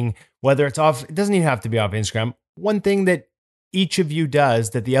thing, whether it's off, it doesn't even have to be off Instagram. One thing that each of you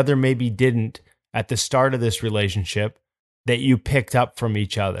does that the other maybe didn't at the start of this relationship that you picked up from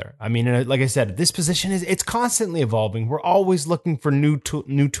each other. I mean, like I said, this position it's constantly evolving. We're always looking for new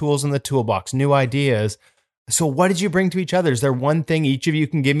tools in the toolbox, new ideas. So what did you bring to each other? Is there one thing each of you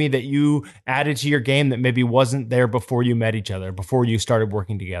can give me that you added to your game that maybe wasn't there before you met each other, before you started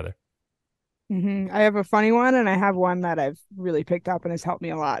working together? I have a funny one, and I have one that I've really picked up and has helped me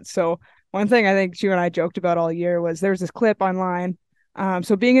a lot. So one thing I think you and I joked about all year was there was this clip online.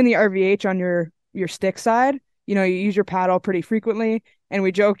 So being in the RVH on your stick side, you use your paddle pretty frequently. And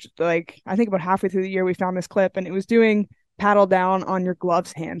we joked, like, I think about halfway through the year, we found this clip and it was doing paddle down on your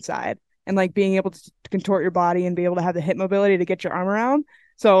gloves hand side and like being able to contort your body and be able to have the hip mobility to get your arm around.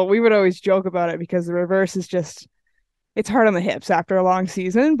 So we would always joke about it because the reverse is just, it's hard on the hips after a long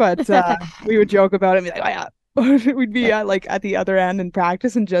season, but we would joke about it and be like, oh yeah, we'd be like at the other end in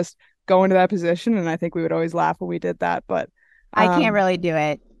practice and just go into that position. And I think we would always laugh when we did that, but I can't really do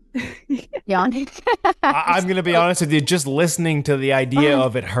it. Yeah. I'm going to be honest with you. Just listening to the idea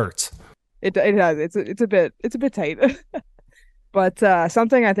of it hurts. It does. It's a bit tight. But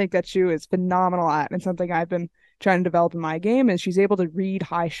something I think that Shu is phenomenal at, and something I've been trying to develop in my game, is she's able to read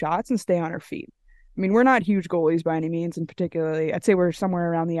high shots and stay on her feet. I mean, we're not huge goalies by any means, and particularly, I'd say we're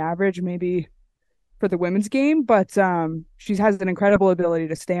somewhere around the average, maybe for the women's game. But she has an incredible ability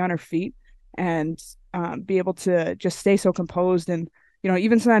to stay on her feet and be able to just stay so composed. And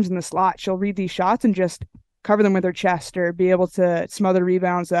even sometimes in the slot, she'll read these shots and just cover them with her chest, or be able to smother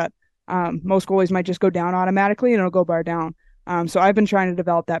rebounds that most goalies might just go down automatically and it'll go bar down. So I've been trying to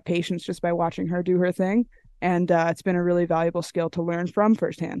develop that patience just by watching her do her thing. And it's been a really valuable skill to learn from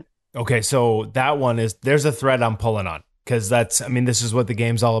firsthand. Okay, so that one there's a thread I'm pulling on because this is what the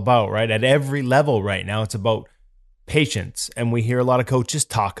game's all about, right? At every level right now, it's about patience. And we hear a lot of coaches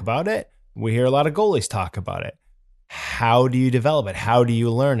talk about it. We hear a lot of goalies talk about it. How do you develop it? How do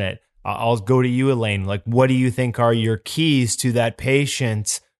you learn it? I'll go to you, Elaine. Like, what do you think are your keys to that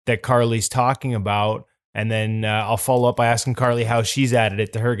patience that Carly's talking about? And then I'll follow up by asking Carly how she's added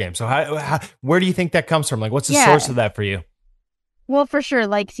it to her game. So where do you think that comes from? Like, what's the source of that for you? Well, for sure.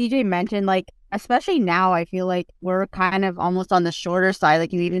 Like CJ mentioned, like, especially now, I feel like we're kind of almost on the shorter side.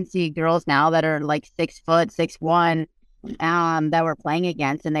 Like, you even see girls now that are like 6', 6'1", that we're playing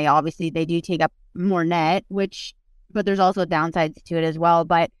against. And they do take up more net, but there's also downsides to it as well.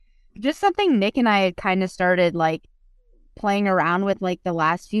 But just something Nick and I had kind of started like playing around with like the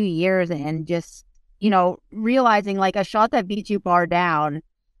last few years, and just, realizing like a shot that beats you bar down,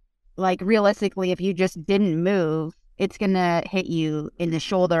 like realistically, if you just didn't move, it's going to hit you in the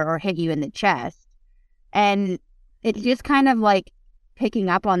shoulder or hit you in the chest. And it's just kind of like picking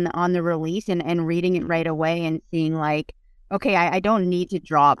up on the release and reading it right away and seeing like, okay, I don't need to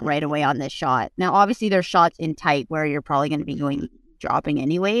drop right away on this shot. Now, obviously there's shots in tight where you're probably going to be dropping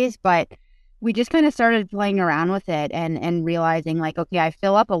anyways, but we just kind of started playing around with it and realizing like, okay, I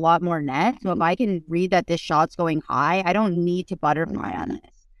fill up a lot more net. So if I can read that this shot's going high, I don't need to butterfly on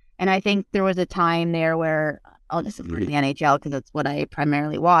this. And I think there was a time there where, I'll just refer to the NHL because that's what I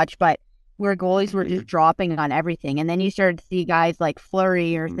primarily watch, but where goalies were just dropping on everything. And then you started to see guys like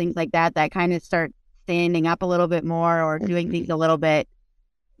Fleury or things like that kind of start standing up a little bit more or doing things a little bit,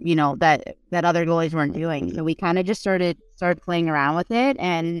 that other goalies weren't doing. So we kind of just started playing around with it,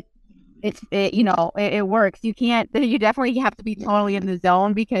 and it works. You definitely have to be totally in the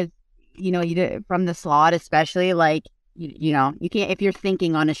zone because, from the slot, especially, like, you can't, if you're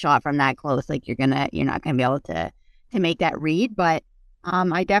thinking on a shot from that close, like you're not gonna be able to make that read. But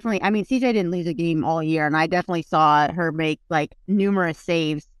CJ didn't lose a game all year, and I definitely saw her make like numerous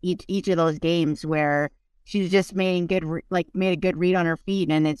saves each of those games where she's just made a good read on her feet,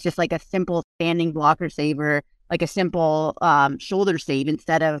 and it's just like a simple standing blocker save or like a simple shoulder save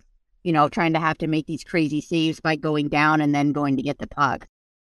instead of trying to have to make these crazy saves by going down and then going to get the puck.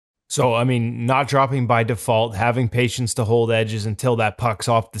 So, not dropping by default, having patience to hold edges until that puck's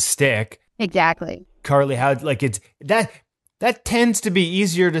off the stick. Exactly. Carly, that tends to be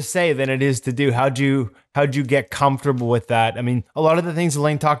easier to say than it is to do. How'd you get comfortable with that? A lot of the things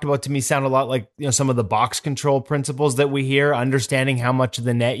Elaine talked about to me sound a lot like, some of the box control principles that we hear, understanding how much of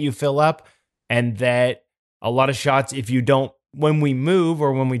the net you fill up, and that a lot of shots, when we move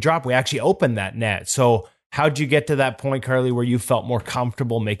or when we drop, we actually open that net. So how'd you get to that point, Carly, where you felt more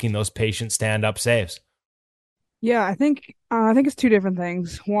comfortable making those patient stand-up saves? Yeah, I think it's two different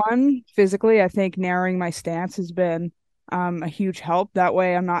things. One, physically, I think narrowing my stance has been a huge help. That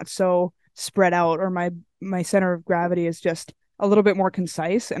way, I'm not so spread out, or my center of gravity is just a little bit more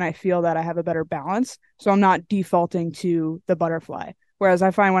concise, and I feel that I have a better balance. So I'm not defaulting to the butterfly. Whereas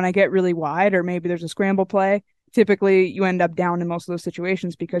I find when I get really wide, or maybe there's a scramble play, typically you end up down in most of those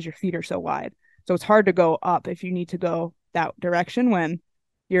situations because your feet are so wide. So it's hard to go up if you need to go that direction when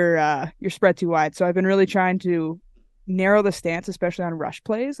you're spread too wide. So I've been really trying to narrow the stance, especially on rush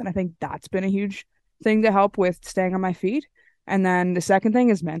plays, and I think that's been a huge thing to help with staying on my feet. And then the second thing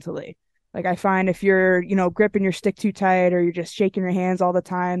is mentally. Like, I find if you're, gripping your stick too tight, or you're just shaking your hands all the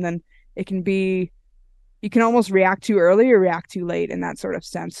time, then you can almost react too early or react too late in that sort of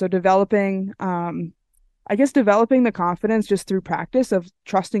sense. So developing the confidence just through practice of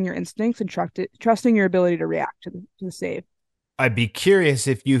trusting your instincts and trusting your ability to react to the save. I'd be curious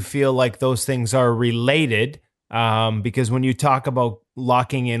if you feel like those things are related, because when you talk about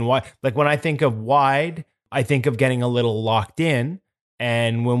locking in wide, like when I think of wide, I think of getting a little locked in.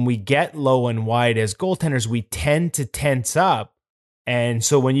 And when we get low and wide as goaltenders, we tend to tense up. And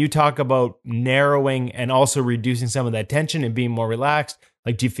so when you talk about narrowing and also reducing some of that tension and being more relaxed,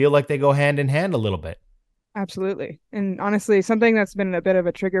 like, do you feel like they go hand in hand a little bit? Absolutely. And honestly, something that's been a bit of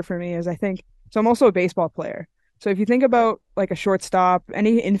a trigger for me is I think so I'm also a baseball player. So if you think about like a shortstop,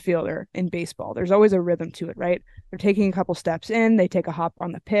 any infielder in baseball, there's always a rhythm to it, right? They're taking a couple steps in, they take a hop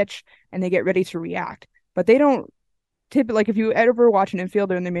on the pitch, and they get ready to react. But they don't like if you ever watch an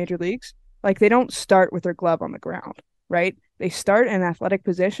infielder in the major leagues, like they don't start with their glove on the ground, right? They start in an athletic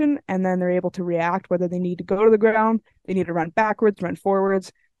position and then they're able to react whether they need to go to the ground, they need to run backwards, run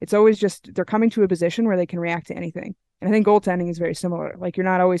forwards. It's always just they're coming to a position where they can react to anything. And I think goaltending is very similar. Like you're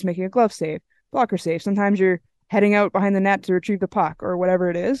not always making a glove save, blocker save. Sometimes you're heading out behind the net to retrieve the puck or whatever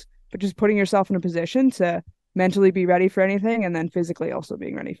it is, but just putting yourself in a position to mentally be ready for anything and then physically also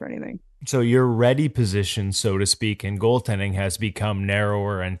being ready for anything. So your ready position, so to speak, in goaltending has become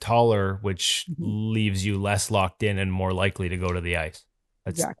narrower and taller, which leaves you less locked in and more likely to go to the ice.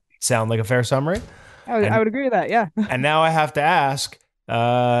 That's Exactly. sound like a fair summary? I would agree with that. Yeah. And now I have to ask,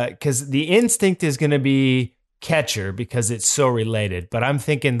 because the instinct is going to be catcher because it's so related. But I'm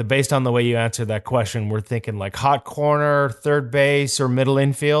thinking, based on the way you answered that question, we're thinking like hot corner, third base, or middle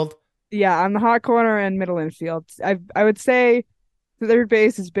infield. Yeah, on the hot corner and middle infield. I would say third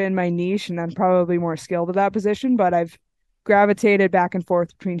base has been my niche, and I'm probably more skilled at that position. But I've gravitated back and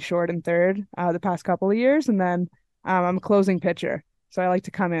forth between short and third the past couple of years, and then I'm a closing pitcher, so I like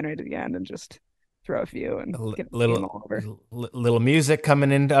to come in right at the end and just throw a few and get the game all over. Little music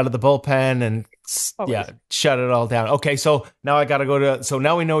coming in out of the bullpen and Always. shut it all down. Okay, so now I got to go to. So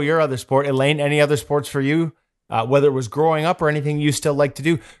now we know your other sport, Elaine. Any other sports for you? Whether it was growing up or anything you still like to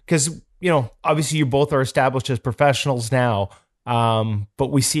do, because obviously you both are established as professionals now,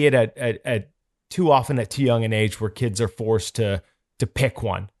 but we see it at too often at too young an age where kids are forced to pick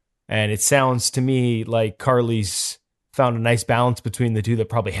one, and it sounds to me like Carly's found a nice balance between the two that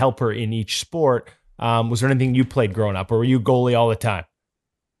probably help her in each sport. Was there anything you played growing up, or were you goalie all the time?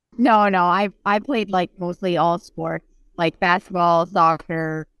 No. I played like mostly all sports, like basketball,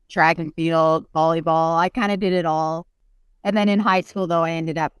 soccer, track and field, volleyball. I kind of did it all. And then in high school, though, I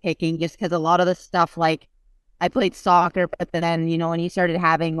ended up picking just because a lot of the stuff, like I played soccer, but then, when you started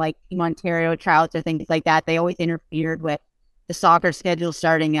having like Team Ontario tryouts or things like that, they always interfered with the soccer schedule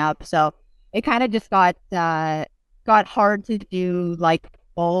starting up. So it kind of just got hard to do like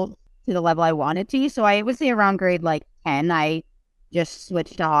both to the level I wanted to. So I would say around grade like 10, I just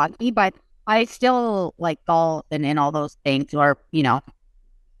switched to hockey, but I still like golf and all those things, or,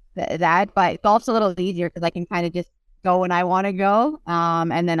 that, but golf's a little easier because I can kind of just go when I want to go.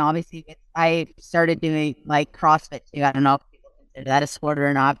 And then obviously I started doing like CrossFit too. I don't know if people consider that a sport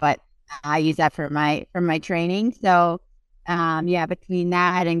or not, but I use that for my training. So, yeah, between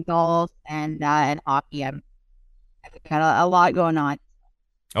that and golf and hockey, I've got a lot going on.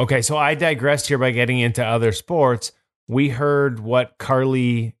 Okay, so I digressed here by getting into other sports. We heard what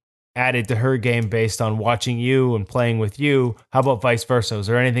Carly added to her game based on watching you and playing with you. How about vice versa? Was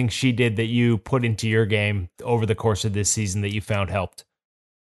there anything she did that you put into your game over the course of this season that you found helped?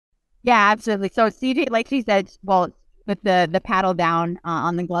 Yeah, absolutely. So CJ, like she said, well, with the paddle down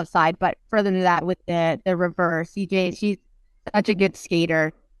on the glove side, but further to that with the reverse, CJ, she's such a good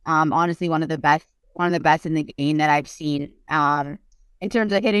skater. Honestly, one of the best in the game that I've seen. In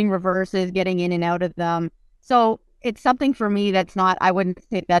terms of hitting reverses, getting in and out of them. So it's something for me that's not. I wouldn't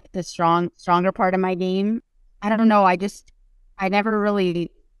say that's the stronger part of my game. I don't know. I never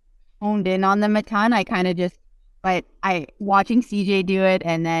really honed in on them a ton. I kind of just, but I watching CJ do it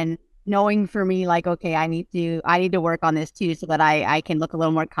and then knowing for me, like, okay, I need to work on this too, so that I can look a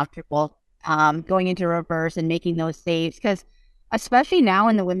little more comfortable, going into reverse and making those saves. Because especially now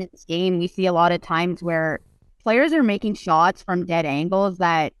in the women's game, we see a lot of times where players are making shots from dead angles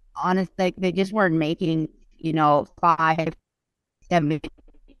that honestly they just weren't making, 5, 7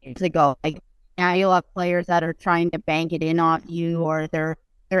 years ago. Like now you'll have players that are trying to bank it in off you, or they're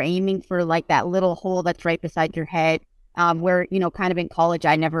aiming for like that little hole that's right beside your head. Where, kind of in college,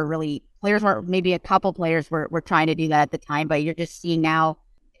 maybe a couple players were trying to do that at the time, but you're just seeing now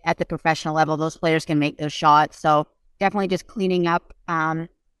at the professional level, those players can make those shots. So definitely just cleaning up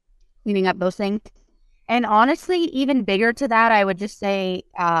those things. And honestly, even bigger to that, I would just say,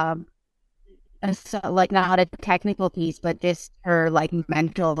 like not a technical piece, but just her like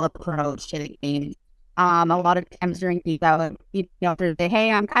mental approach to the game. A lot of times during these, I would, say,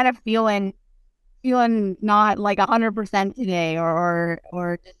 hey, I'm kind of feeling not like 100% today,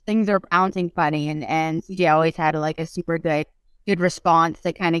 or just things are bouncing funny, and CJ always had like a super good response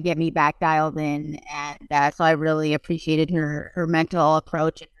to kind of get me back dialed in, and so I really appreciated her mental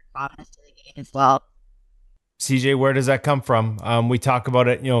approach and her confidence to the game as well. CJ, where does that come from? We talk about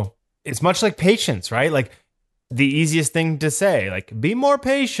it, it's much like patience, right? Like the easiest thing to say, like, be more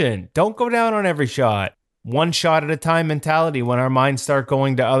patient. Don't go down on every shot. one shot at a time mentality. When our minds start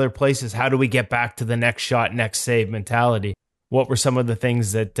going to other places, how do we get back to the next shot, next save mentality? What were some of the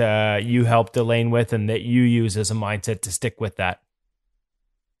things that you helped Elaine with and that you use as a mindset to stick with that?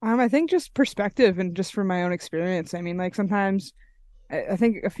 I think just perspective and just from my own experience. I mean, like sometimes I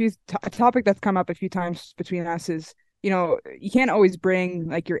think a topic that's come up a few times between us is, you can't always bring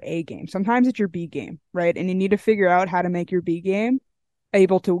like your A game. Sometimes it's your B game, right? And you need to figure out how to make your B game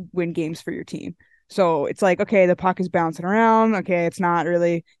able to win games for your team. So it's like, okay, the puck is bouncing around. Okay, it's not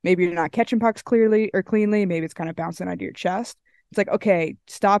really, maybe you're not catching pucks clearly or cleanly. Maybe it's kind of bouncing out of your chest. It's like, okay,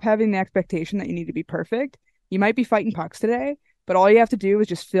 stop having the expectation that you need to be perfect. You might be fighting pucks today, but all you have to do is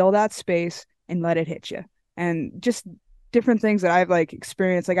just fill that space and let it hit you. And just different things that I've like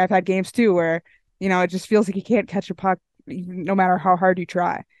experienced. Like I've had games too where, it just feels like you can't catch a puck no matter how hard you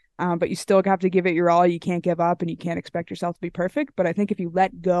try. But you still have to give it your all. You can't give up and you can't expect yourself to be perfect. But I think if you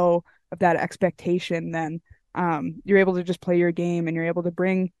let go of that expectation, then you're able to just play your game and you're able to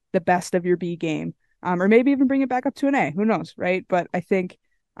bring the best of your B game, or maybe even bring it back up to an A. Who knows, right? But I think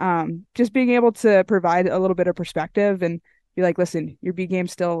just being able to provide a little bit of perspective and be like, listen, your B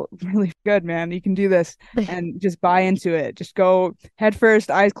game's still really good, man. You can do this, and just buy into it. Just go head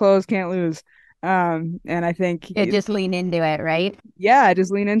first, eyes closed, can't lose. And I think Just lean into it, right? yeah,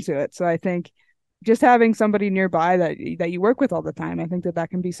 just lean into it. So I think just having somebody nearby that you work with all the time, I think that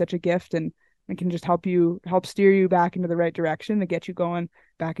can be such a gift, and it can just help steer you back into the right direction to get you going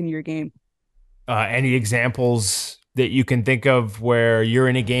back into your game. Any examples that you can think of where you're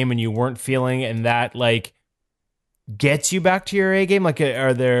in a game and you weren't feeling and that like gets you back to your A game? Like,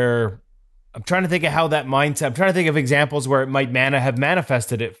 are there? I'm trying to think of how that mindset. I'm trying to think of examples where it might have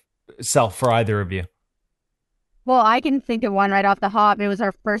manifested itself for either of you. Well, I can think of one right off the hop. It was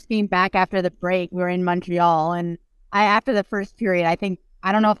our first game back after the break. We were in Montreal, and after the first period, I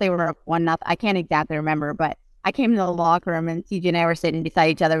don't know if they were up 1-0. I can't exactly remember, but I came to the locker room and CJ and I were sitting beside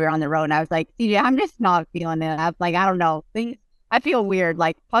each other. We were on the road, and I was like, CJ, I'm just not feeling it. I was like, I don't know. I feel weird.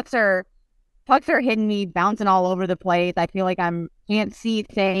 Like pucks are hitting me, bouncing all over the place. I feel like can't see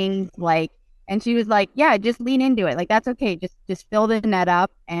things. Like, and she was like, "Yeah, just lean into it. Like that's okay. Just fill the net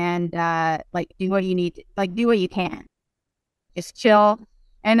up and like do what you need. Do what you can. Just chill."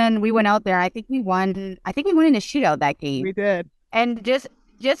 And then we went out there. I think we won. I think we won in a shootout that game. We did. And just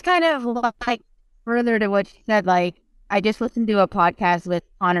kind of like further to what she said. Like I just listened to a podcast with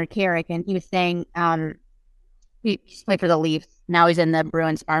Connor Carrick, and he was saying he's played for the Leafs. Now he's in the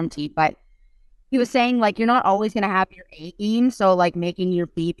Bruins farm team, but he was saying like you're not always gonna have your A game, so like making your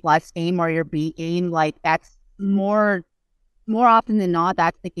B plus game or your B game, like that's more often than not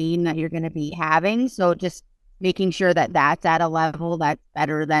that's the game that you're gonna be having. So just making sure that that's at a level that's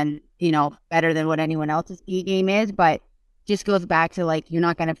better than what anyone else's B game is, but just goes back to like you're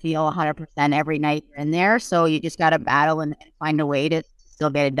not gonna feel 100% every night you're in there, so you just gotta battle and find a way to still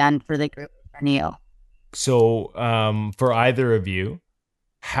get it done for the group for Neil. So, for either of you,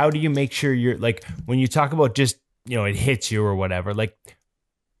 how do you make sure you're like when you talk about just it hits you or whatever, like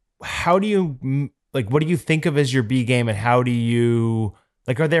how do you like what do you think of as your B game, and how do you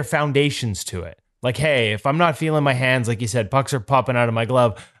like are there foundations to it? Like, hey, if I'm not feeling my hands, like you said, pucks are popping out of my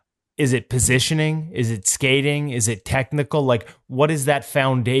glove, is it positioning, is it skating, is it technical? Like what is that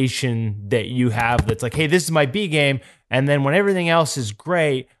foundation that you have that's like, hey, this is my B game, and then when everything else is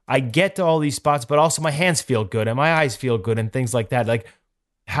great, I get to all these spots, but also my hands feel good and my eyes feel good and things like that. Like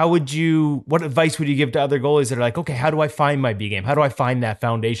what advice would you give to other goalies that are like, okay, how do I find my B game? How do I find that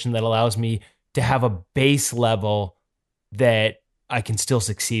foundation that allows me to have a base level that I can still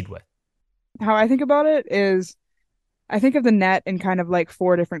succeed with? How I think about it is I think of the net in kind of like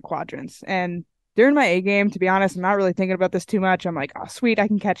four different quadrants. And during my A game, to be honest, I'm not really thinking about this too much. I'm like, oh, sweet, I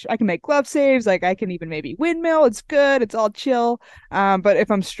can make glove saves. Like I can even maybe windmill. It's good. It's all chill. But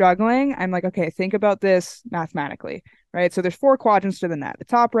if I'm struggling, I'm like, okay, think about this mathematically, right? So there's four quadrants to the net: the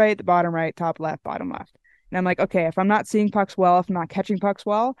top right, the bottom right, top left, bottom left. And I'm like, okay, if I'm not seeing pucks well, if I'm not catching pucks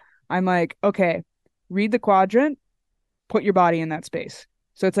well, I'm like, okay, read the quadrant, put your body in that space.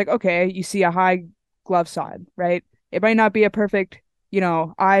 So it's like, okay, you see a high glove side, right? It might not be a perfect,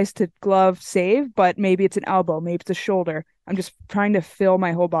 eyes to glove save, but maybe it's an elbow, maybe it's a shoulder. I'm just trying to fill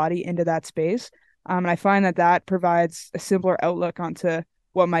my whole body into that space. And I find that provides a simpler outlook onto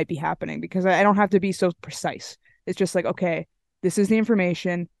what might be happening because I don't have to be so precise. It's just like, okay, this is the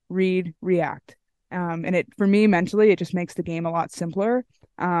information, read, react. And for me mentally, it just makes the game a lot simpler.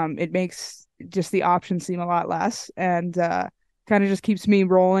 It makes just the options seem a lot less and kind of just keeps me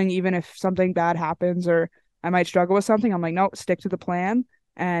rolling, even if something bad happens or I might struggle with something. I'm like, nope, stick to the plan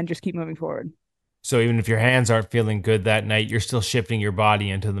and just keep moving forward. So even if your hands aren't feeling good that night, you're still shifting your body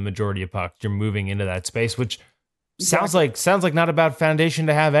into the majority of pucks. You're moving into that space, which sounds like not a bad foundation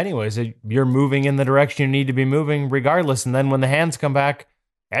to have anyways. You're moving in the direction you need to be moving regardless. And then when the hands come back,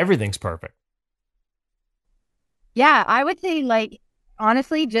 everything's perfect. Yeah, I would say like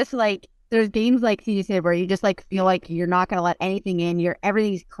honestly, just like there's games like you said where you just like feel like you're not gonna let anything in.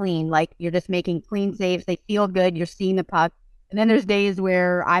 Everything's clean. Like you're just making clean saves. They feel good. You're seeing the puck. And then there's days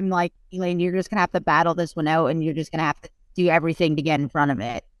where I'm like, Elaine, you're just gonna have to battle this one out, and you're just gonna have to do everything to get in front of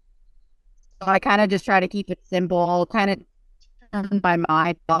it. So I kind of just try to keep it simple. Kind of turn my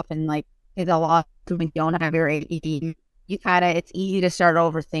mind off, and like it's a lot when you don't have your ADD. You kind of it's easy to start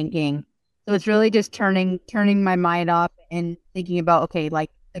overthinking. So it's really just turning my mind off and thinking about, okay,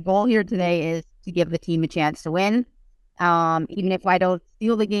 like the goal here today is to give the team a chance to win. Even if I don't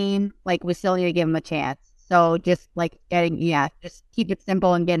steal the game, like we still need to give them a chance. So just like just keep it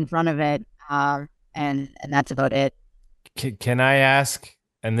simple and get in front of it. And that's about it. Can I ask,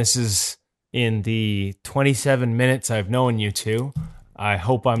 and this is in the 27 minutes I've known you two, I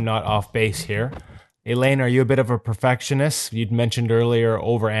hope I'm not off base here. Elaine, are you a bit of a perfectionist? You'd mentioned earlier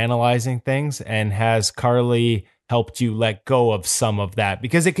overanalyzing things, and has Carly helped you let go of some of that?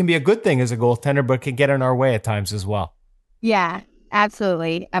 Because it can be a good thing as a goaltender, but it can get in our way at times as well. Yeah,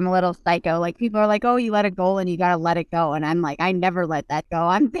 absolutely. I'm a little psycho. Like people are like, "Oh, you let it go and you got to let it go." And I'm like, "I never let that go.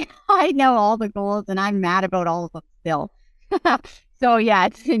 I know all the goals and I'm mad about all of them still." So yeah,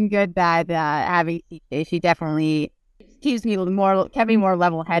 it's been good that having CJ, she definitely kept me more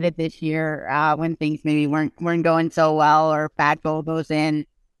level headed this year when things maybe weren't going so well or bad goal goes in.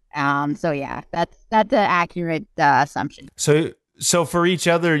 So yeah, that's an accurate assumption. So for each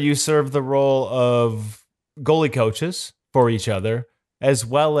other, you serve the role of goalie coaches for each other, as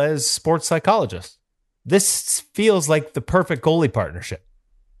well as sports psychologists. This feels like the perfect goalie partnership.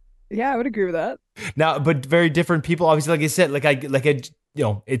 Yeah, I would agree with that. Now, but very different people. Obviously, like I said,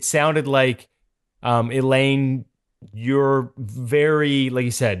 it sounded like Elaine, you're very, like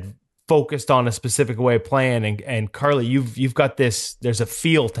you said, focused on a specific way of playing, and Carly, you've got this. There's a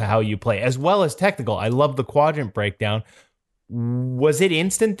feel to how you play, as well as technical. I love the quadrant breakdown. Was it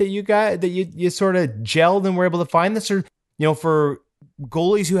instant that you sort of gelled and were able to find this, or for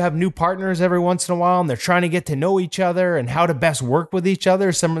goalies who have new partners every once in a while and they're trying to get to know each other and how to best work with each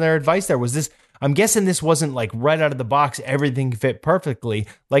other, some of their advice there was this? I'm guessing this wasn't like right out of the box, everything fit perfectly.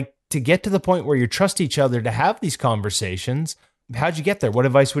 Like to get to the point where you trust each other to have these conversations, how'd you get there? What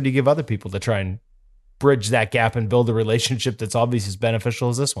advice would you give other people to try and bridge that gap and build a relationship that's obviously as beneficial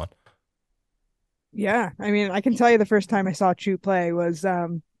as this one? Yeah, I mean, I can tell you the first time I saw Chu play was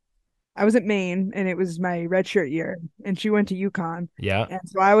I was at Maine and it was my redshirt year and she went to UConn. Yeah. And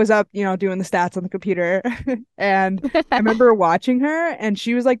so I was up, doing the stats on the computer and I remember watching her and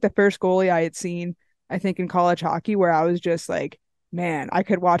she was like the first goalie I had seen, I think in college hockey where I was just like, man, I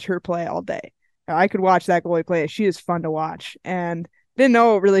could watch her play all day. I could watch that goalie play. She is fun to watch. And didn't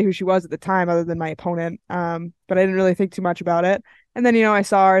know really who she was at the time other than my opponent. But I didn't really think too much about it. And then, I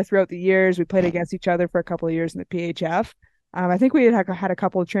saw her throughout the years. We played against each other for a couple of years in the PHF. I think we had a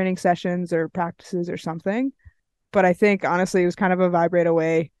couple of training sessions or practices or something, but I think honestly it was kind of a vibrate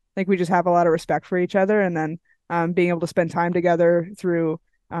away. I think we just have a lot of respect for each other, and then being able to spend time together through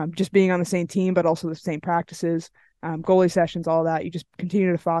just being on the same team, but also the same practices, goalie sessions, all that. You just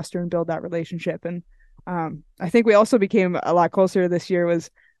continue to foster and build that relationship, and I think we also became a lot closer this year.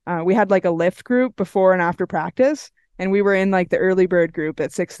 Was we had like a lift group before and after practice, and we were in like the early bird group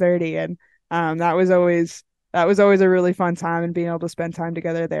at 6:30, and that was always a really fun time, and being able to spend time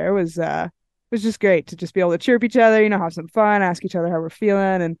together there was just great to just be able to chirp each other, have some fun, ask each other how we're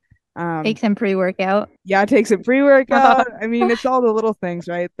feeling, and Take some pre-workout. yeah, take some pre-workout. I mean, it's all the little things,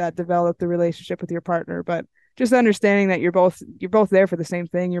 right, that develop the relationship with your partner, but just understanding that you're both there for the same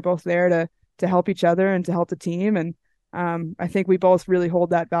thing. You're both there to help each other and to help the team, and I think we both really hold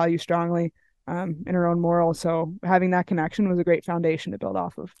that value strongly in our own moral. So having that connection was a great foundation to build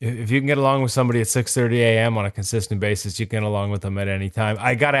off of. If you can get along with somebody at 6:30 a.m. on a consistent basis, you can get along with them at any time.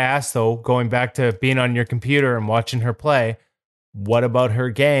 I got to ask, though, going back to being on your computer and watching her play, what about her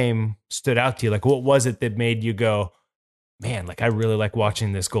game stood out to you? Like, what was it that made you go, man, like I really like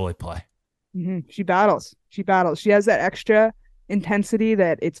watching this goalie play? Mm-hmm. She battles. She has that extra intensity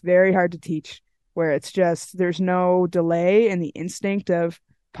that it's very hard to teach, where it's just there's no delay in the instinct of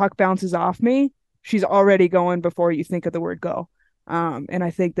puck bounces off me. She's already going before you think of the word go. And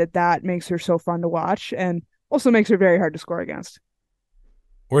I think that makes her so fun to watch and also makes her very hard to score against.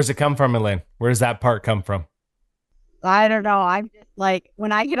 Where's it come from, Elaine? Where does that part come from? I don't know. I'm just like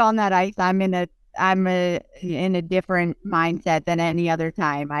when I get on that ice, I'm in a in a different mindset than any other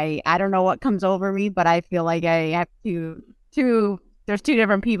time. I don't know what comes over me, but I feel like I have there's two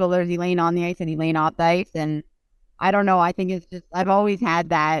different people. There's Elaine on the ice and Elaine off the ice, and I don't know. I think it's just I've always had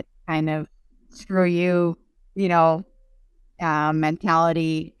that kind of screw you, you know,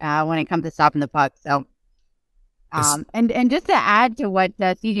 mentality when it comes to stopping the puck. So, and just to add to what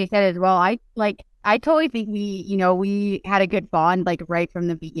CJ said as well, I totally think we had a good bond like right from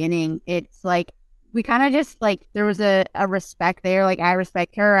the beginning. It's like we kind of just like there was a respect there. Like I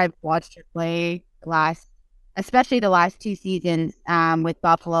respect her. I've watched her play especially the last two seasons with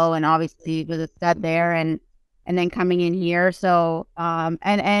Buffalo, and obviously was a stud there, and then coming in here. So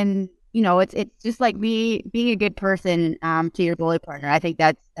and it's just like being a good person to your goalie partner. I think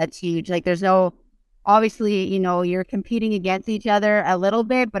that's huge. Like there's no obviously, you're competing against each other a little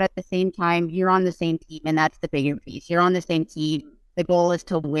bit, but at the same time, you're on the same team, and that's the bigger piece. You're on the same team. The goal is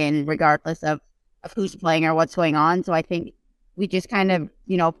to win regardless of who's playing or what's going on. So I think we just kind of,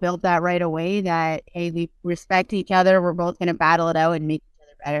 built that right away that, hey, we respect each other. We're both going to battle it out and make each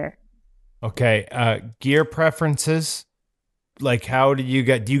other better. Okay. Gear preferences. Like, how do you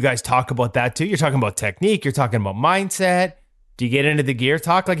guys talk about that too? You're talking about technique. You're talking about mindset. Do you get into the gear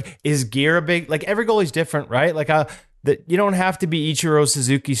talk? Like, is gear a big, like every goalie's different, right? Like, you don't have to be Ichiro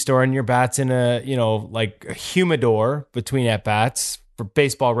Suzuki storing your bats in like a humidor between at bats, for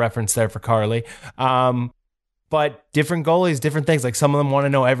baseball reference there for Carly. But different goalies, different things. Like some of them want to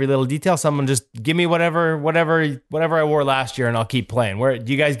know every little detail. Some of them just give me whatever I wore last year and I'll keep playing. Where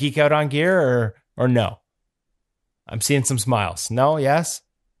do you guys geek out on gear or no? I'm seeing some smiles. No, yes.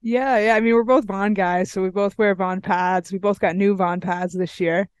 Yeah. I mean, we're both Vaughn guys, so we both wear Vaughn pads. We both got new Vaughn pads this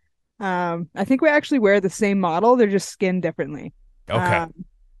year. I think we actually wear the same model. They're just skinned differently. Okay.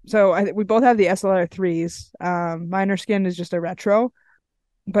 So we both have the SLR threes. Mine are skinned is just a retro.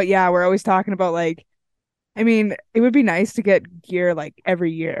 But yeah, we're always talking about like, I mean, it would be nice to get gear like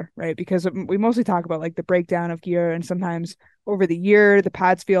every year, right? Because we mostly talk about like the breakdown of gear, and sometimes over the year the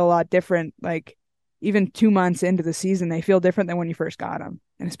pads feel a lot different. Like even 2 months into the season, they feel different than when you first got them.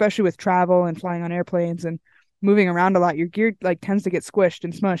 And especially with travel and flying on airplanes and moving around a lot, your gear like tends to get squished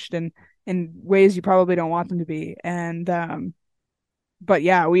and smushed and in ways you probably don't want them to be. And but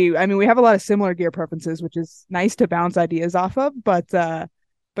yeah, I mean we have a lot of similar gear preferences, which is nice to bounce ideas off of.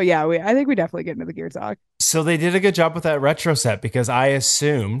 But yeah, I think we definitely get into the gear talk. So they did a good job with that retro set, because I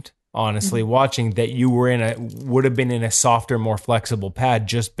assumed, honestly, watching, that you would have been in a softer, more flexible pad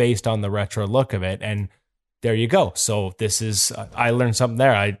just based on the retro look of it. And there you go. So this is, I learned something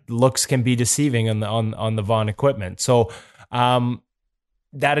there. Looks can be deceiving on the Vaughn equipment. So,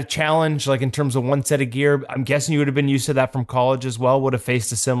 that a challenge, like in terms of one set of gear, I'm guessing you would have been used to that from college as well, would have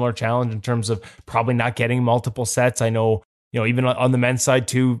faced a similar challenge in terms of probably not getting multiple sets. I know, even on the men's side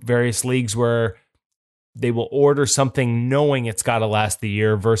too, various leagues where they will order something knowing it's got to last the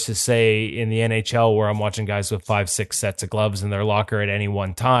year, versus say in the NHL where I'm watching guys with 5-6 sets of gloves in their locker at any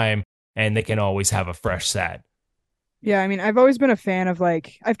one time, and they can always have a fresh set. Yeah, I mean, I've always been a fan of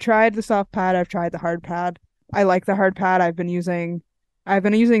like I've tried the soft pad, I've tried the hard pad. I like the hard pad. I've been using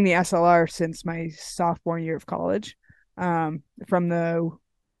the SLR since my sophomore year of college. From the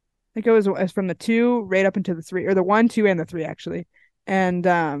I think it was from the two right up into the three, or the one, two, and the three actually. And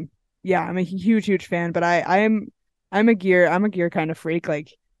yeah, I'm a huge fan. But I'm a gear kind of freak.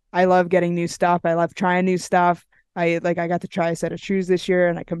 Like I love getting new stuff. I love trying new stuff. I got to try a set of shoes this year,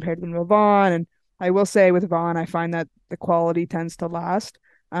 and I compared them to Vaughn. And I will say with Vaughn, I find that the quality tends to last.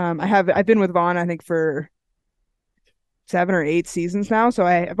 I've been with Vaughn I think for 7 or 8 seasons now, so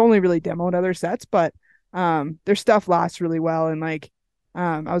I've only really demoed other sets, but their stuff lasts really well. And like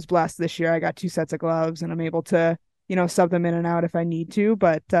I was blessed this year. I got 2 sets of gloves, and I'm able to sub them in and out if I need to.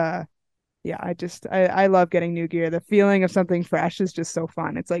 But yeah, I love getting new gear. The feeling of something fresh is just so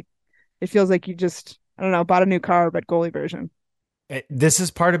fun. It's like it feels like you just, I don't know, bought a new car but goalie version. This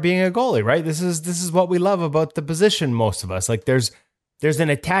is part of being a goalie, right? This is what we love about the position. Most of us, like, there's an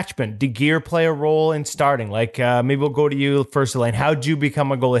attachment. Did gear play a role in starting? Like, maybe we'll go to you first, Elaine. How'd you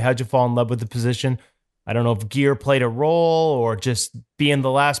become a goalie? How'd you fall in love with the position? I don't know if gear played a role or just being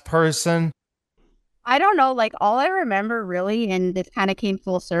the last person. I don't know. Like all I remember really, and this kind of came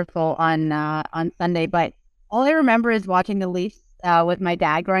full circle on Sunday, but all I remember is watching the Leafs with my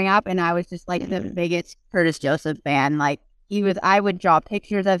dad growing up, and I was just like the biggest Curtis Joseph fan. Like I would draw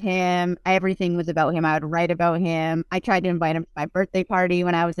pictures of him. Everything was about him. I would write about him. I tried to invite him to my birthday party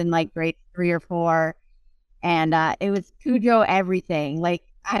when I was in like grade 3 or 4, and it was Cujo everything. Like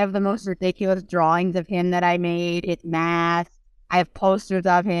I have the most ridiculous drawings of him that I made. It's math. I have posters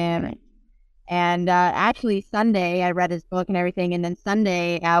of him. And actually, Sunday I read his book and everything, and then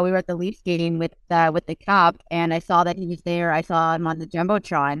Sunday we were at the Leafs game with the Cup, and I saw that he was there. I saw him on the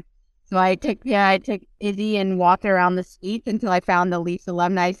jumbotron, so I took Izzy and walked around the suites until I found the Leafs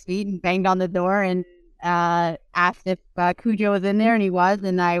alumni suite and banged on the door and asked if Cujo was in there, and he was,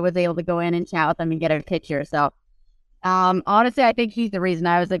 and I was able to go in and chat with him and get a picture. So honestly, I think he's the reason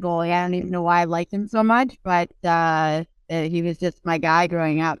I was a goalie. I don't even know why I liked him so much, but he was just my guy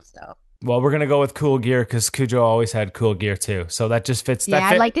growing up. So. Well, we're gonna go with cool gear because Cujo always had cool gear too. So that just fits. Yeah,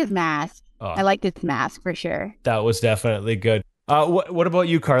 I liked his mask. Oh. I liked his mask for sure. That was definitely good. What about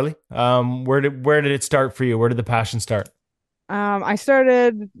you, Carly? Where did it start for you? Where did the passion start? I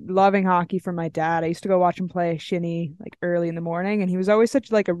started loving hockey from my dad. I used to go watch him play shinny like early in the morning, and he was always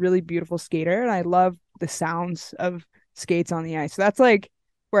such like a really beautiful skater, and I love the sounds of skates on the ice. So that's like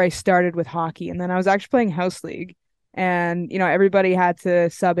where I started with hockey. And then I was actually playing house league, and everybody had to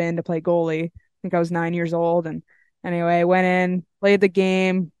sub in to play goalie. I think I was 9 years old, and anyway, I went in, played the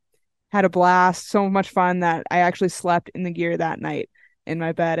game, had a blast, so much fun that I actually slept in the gear that night in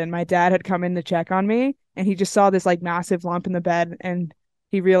my bed. And my dad had come in to check on me, and he just saw this like massive lump in the bed, and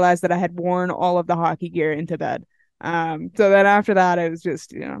he realized that I had worn all of the hockey gear into bed. So then after that, it was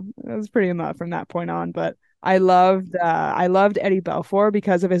just, it was pretty in love from that point on. But I loved Eddie Belfour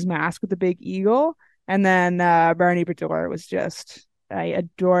because of his mask with the big eagle. And then Barney Brodeur was just, I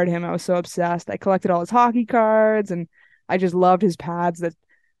adored him. I was so obsessed. I collected all his hockey cards, and I just loved his pads. That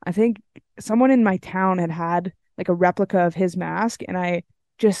I think someone in my town had like a replica of his mask, and I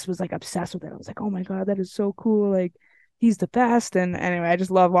just was like obsessed with it. I was like, oh my God, that is so cool. Like he's the best. And anyway, I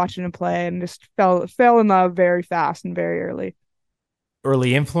just love watching him play and just fell in love very fast and very early.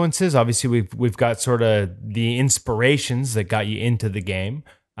 Early influences. Obviously, we've got sort of the inspirations that got you into the game.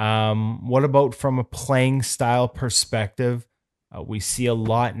 What about from a playing style perspective? We see a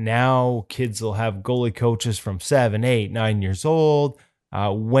lot now. Kids will have goalie coaches from 7, 8, 9 years old.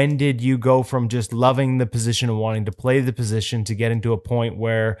 When did you go from just loving the position and wanting to play the position to get into a point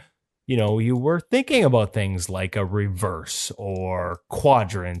where, you were thinking about things like a reverse or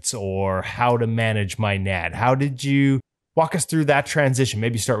quadrants or how to manage my net? How did you walk us through that transition?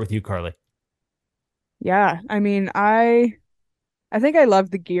 Maybe start with you, Carly. Yeah, I mean, I think I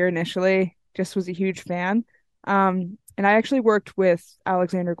loved the gear initially, just was a huge fan. And I actually worked with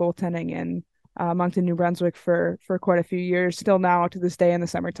Alexander Goaltending in Moncton, New Brunswick for quite a few years, still now to this day in the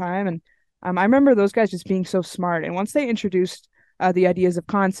summertime. And I remember those guys just being so smart. And once they introduced the ideas of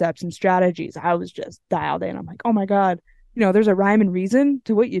concepts and strategies, I was just dialed in. I'm like, oh my God, there's a rhyme and reason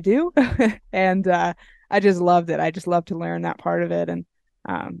to what you do. And I just loved it. I just loved to learn that part of it. And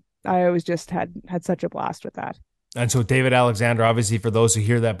I always just had such a blast with that. And so David Alexander, obviously, for those who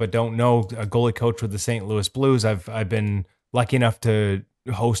hear that but don't know, a goalie coach with the St. Louis Blues. I've been lucky enough to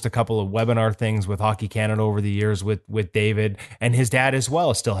host a couple of webinar things with Hockey Canada over the years with David, and his dad as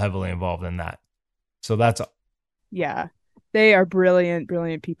well is still heavily involved in that. So that's Yeah, they are brilliant,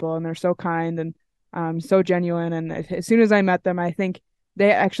 brilliant people, and they're so kind and so genuine. And as soon as I met them, I think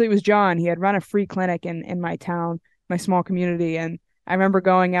they actually, it was John. He had run a free clinic in my town, my small community, and I remember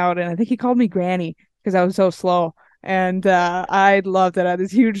going out, and I think he called me Granny because I was so slow. And I loved it. I had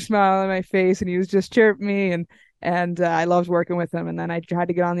this huge smile on my face, and he was just chirping me, and I loved working with him. And then I tried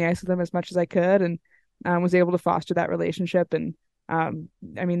to get on the ice with him as much as I could, and was able to foster that relationship. And I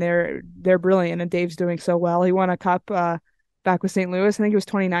mean, they're brilliant, and Dave's doing so well. He won a cup back with St. Louis. I think it was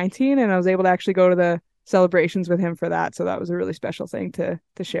 2019, and I was able to actually go to the celebrations with him for that. So that was a really special thing to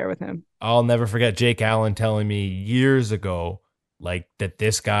share with him. I'll never forget Jake Allen telling me years ago, like that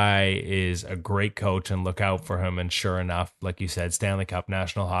this guy is a great coach and look out for him. And sure enough, like you said, Stanley Cup,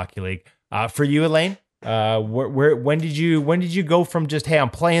 National Hockey League. For you, Elaine, when did you go from just, hey,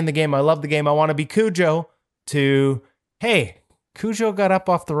 I'm playing the game, I love the game, I want to be Cujo, to, hey, Cujo got up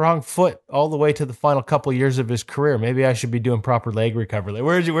off the wrong foot all the way to the final couple years of his career. Maybe I should be doing proper leg recovery.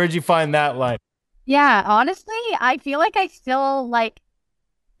 Where'd you find that line? Yeah, honestly, I feel like I feel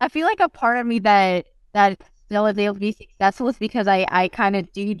like a part of me that still is able to be successful is because I kind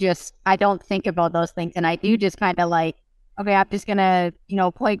of do just I don't think about those things, and I do just kind of like, okay, I'm just gonna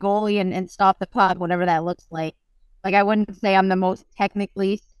play goalie and stop the puck, whatever that looks like. Like I wouldn't say I'm the most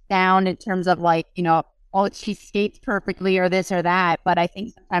technically sound in terms of like oh, she skates perfectly or this or that, but I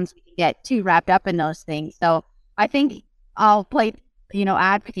think sometimes we can get too wrapped up in those things. So I think I'll play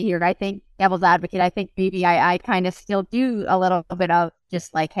advocate here. I think devil's advocate. I think maybe I kind of still do a little bit of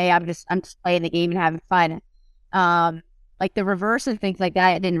just like, hey, I'm just playing the game and having fun. Like the reverse and things like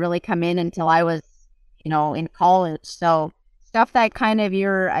that, it didn't really come in until I was, in college. So stuff that kind of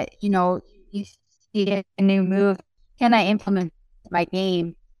you see a new move, can I implement my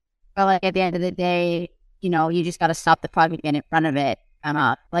game? But like at the end of the day, you just got to stop the puck and get in front of it.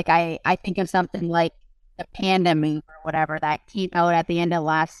 Like I think of something like the Panda move or whatever that came out at the end of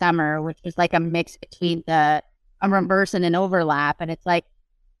last summer, which was like a mix between a reverse and an overlap. And it's like,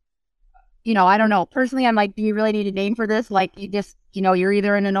 I don't know. Personally, I'm like, do you really need a name for this? Like, you just, you're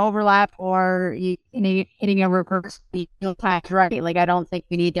either in an overlap or hitting a reverse. You feel times right. Like, I don't think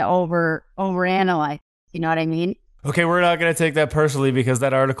we need to overanalyze. You know what I mean? Okay, we're not going to take that personally because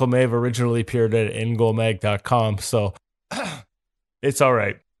that article may have originally appeared at ingoalmag.com. So it's all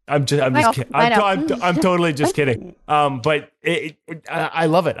right. I'm just kidding. I'm totally just kidding. But I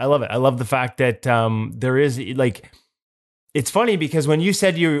love it. I love it. I love the fact that there is like, it's funny because when you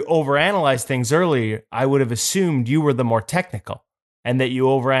said you overanalyze things earlier, I would have assumed you were the more technical and that you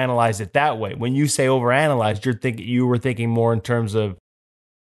overanalyze it that way. When you say overanalyzed, you were thinking more in terms of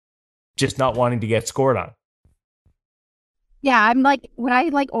just not wanting to get scored on. Yeah, I'm like, when I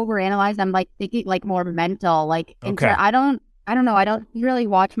like overanalyze, I'm like thinking like more mental. Like, Okay. I don't know. I don't really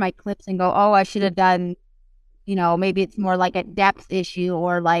watch my clips and go, oh, I should have done, maybe it's more like a depth issue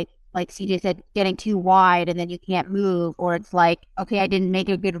or like CJ said, getting too wide and then you can't move. Or it's like, okay, I didn't make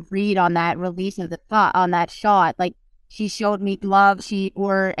a good read on that release of the thought on that shot. Like she showed me glove,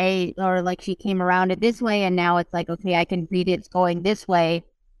 or like she came around it this way. And now it's like, okay, I can read it's going this way.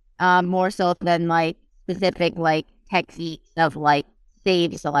 More so than like specific like techniques of like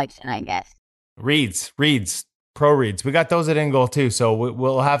save selection, I guess. Reads, pro reads. We got those at in goal too. So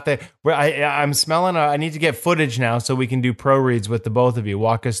we'll have to. I'm smelling. I need to get footage now so we can do pro reads with the both of you.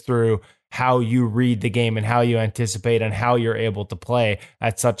 Walk us through how you read the game and how you anticipate and how you're able to play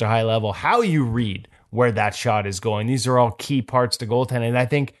at such a high level. How you read where that shot is going. These are all key parts to goaltending. And I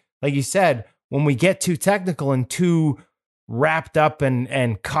think, like you said, when we get too technical and too wrapped up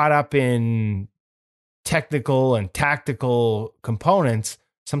and caught up in technical and tactical components,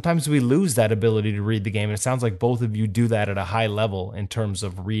 sometimes we lose that ability to read the game. And it sounds like both of you do that at a high level in terms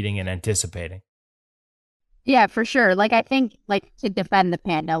of reading and anticipating. Yeah, for sure. Like, I think, like, to defend the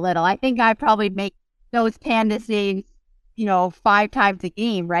Panda a little, I think I probably make those Panda saves, 5 times a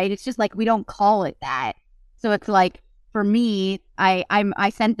game, right? It's just like we don't call it that. So it's like, for me,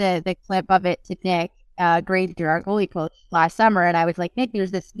 I sent the clip of it to Nick Granger, our goalie coach, last summer, and I was like, Nick,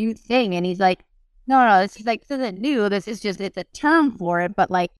 there's this new thing, and he's like, no, this isn't new. This is just, it's a term for it,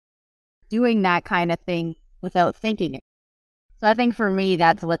 but like doing that kind of thing without thinking it. So I think for me,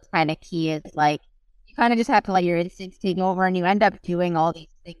 that's what's kind of key is like, you kind of just have to let your instincts take over and you end up doing all these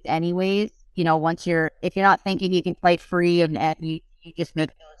things anyways. If you're not thinking, you can play free and you just make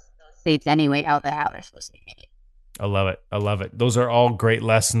those saves anyway, how they're supposed to be made. I love it. I love it. Those are all great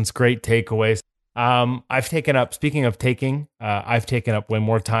lessons, great takeaways. I've taken up way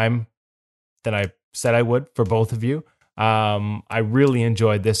more time than I said I would for both of you. I really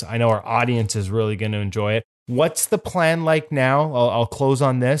enjoyed this. I know our audience is really going to enjoy it. What's the plan like now? I'll close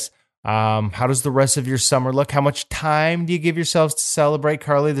on this. How does the rest of your summer look? How much time do you give yourselves to celebrate,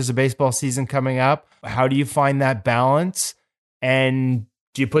 Carly? There's a baseball season coming up. How do you find that balance? And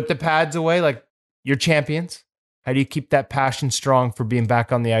do you put the pads away like you're champions? How do you keep that passion strong for being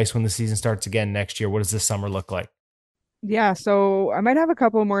back on the ice when the season starts again next year? What does this summer look like? Yeah, so I might have a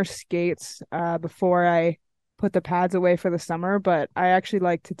couple more skates before I put the pads away for the summer, but I actually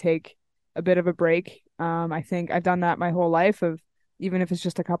like to take a bit of a break. I think I've done that my whole life, of even if it's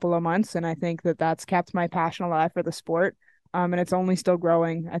just a couple of months, and I think that that's kept my passion alive for the sport. And it's only still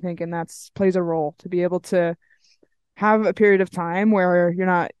growing, I think, and that's plays a role to be able to have a period of time where you're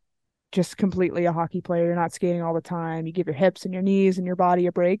not just completely a hockey player. You're not skating all the time. You give your hips and your knees and your body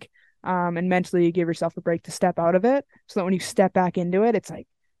a break. And mentally you give yourself a break to step out of it. So that when you step back into it, it's like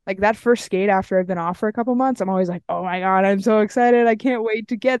that first skate after I've been off for a couple months, I'm always like, oh my God, I'm so excited. I can't wait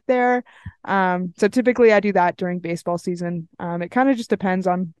to get there. So typically I do that during baseball season. It kind of just depends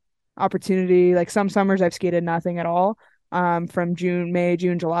on opportunity. Like some summers I've skated nothing at all. From May,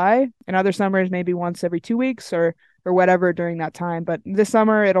 June, July, and other summers maybe once every 2 weeks or whatever during that time. But this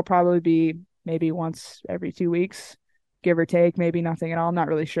summer it'll probably be maybe once every 2 weeks, give or take, maybe nothing at all. I'm not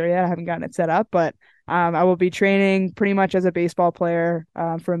really sure yet. I haven't gotten it set up, but I will be training pretty much as a baseball player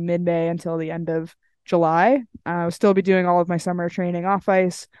from mid-May until the end of July. I'll still be doing all of my summer training off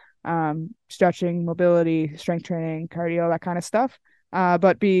ice, stretching, mobility, strength training, cardio, that kind of stuff,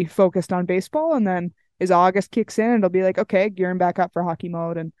 but be focused on baseball. And then as August kicks in, it'll be like, okay, gearing back up for hockey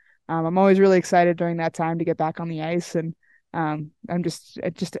mode. And I'm always really excited during that time to get back on the ice. And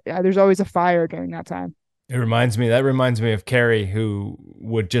there's always a fire during that time. That reminds me of Kerry, who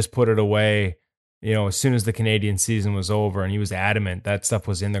would just put it away, as soon as the Canadian season was over, and he was adamant that stuff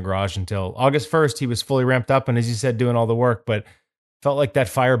was in the garage until August 1st. He was fully ramped up and, as you said, doing all the work. But felt like that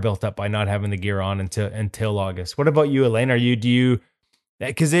fire built up by not having the gear on until August. What about you, Elaine? Do you,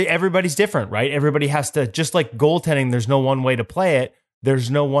 because everybody's different, right? Everybody has to, just like goaltending, there's no one way to play it.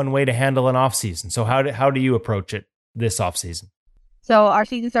 There's no one way to handle an off season. So how do you approach it this off season? So our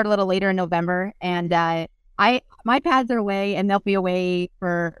season started a little later in November, and my pads are away, and they'll be away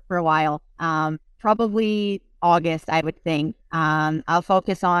for a while. Probably August, I would think. I'll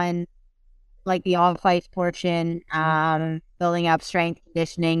focus on like the off ice portion, building up strength,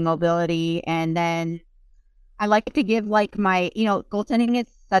 conditioning, mobility, and then I like to give like my, goaltending is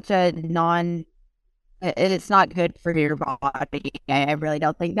such a it's not good for your body. I really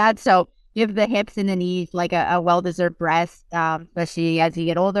don't think that. So give the hips and the knees like a well-deserved rest, especially as you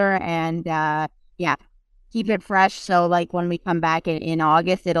get older, and yeah, keep it fresh. So like when we come back in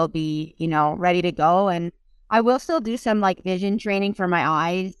August, it'll be, ready to go. And I will still do some like vision training for my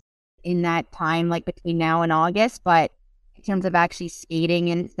eyes in that time, like between now and August. But in terms of actually skating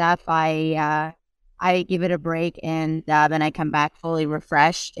and stuff, I give it a break, and then I come back fully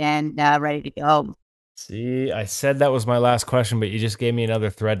refreshed and ready to go. See, I said that was my last question, but you just gave me another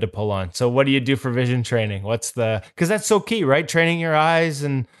thread to pull on. So what do you do for vision training? Because that's so key, right? Training your eyes,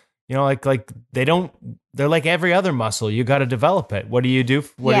 and like they're like every other muscle. You got to develop it. What do you do?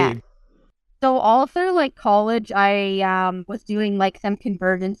 Yeah. So all through like college, I was doing like some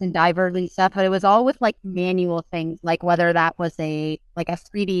convergence and divergence stuff, but it was all with like manual things, like whether that was a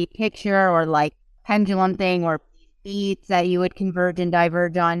 3D picture or like pendulum thing or beats that you would converge and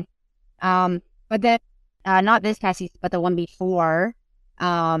diverge on. But then not this past season, but the one before,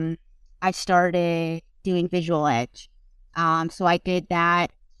 I started doing visual edge. So I did that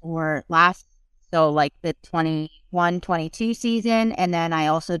for so like the 21-22 season. And then I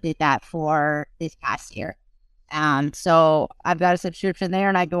also did that for this past year. So I've got a subscription there,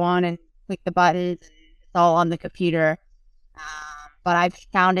 and I go on and click the buttons. It's all on the computer. But I've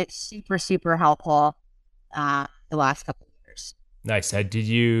found it super, super helpful the last couple of years. Nice. Did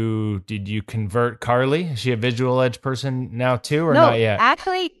you convert Carly? Is she a visual edge person now too, or No, not yet?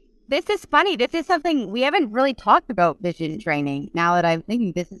 actually, this is funny. This is something we haven't really talked about, vision training. Now that I'm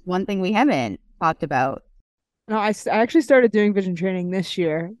thinking, this is one thing we haven't talked about. No, I actually started doing vision training this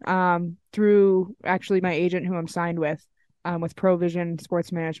year, through actually my agent who I'm signed with Provision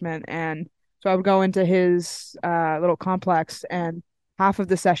Sports Management. And so I would go into his little complex, and half of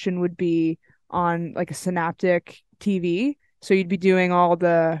the session would be on like a synaptic TV. So you'd be doing all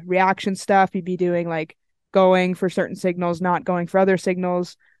the reaction stuff. You'd be doing like going for certain signals, not going for other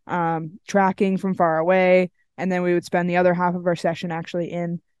signals, tracking from far away. And then we would spend the other half of our session actually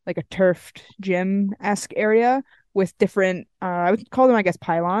in like a turfed gym-esque area with different I would call them, I guess,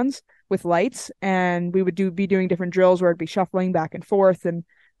 pylons with lights. And we would be doing different drills where it'd be shuffling back and forth, and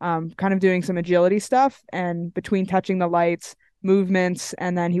kind of doing some agility stuff, and between touching the lights, movements,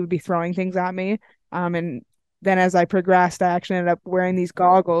 and then he would be throwing things at me. And then as I progressed, I actually ended up wearing these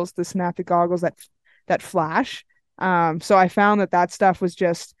goggles, the synaptic goggles that flash. So I found that stuff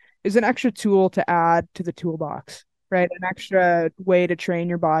is an extra tool to add to the toolbox, right? An extra way to train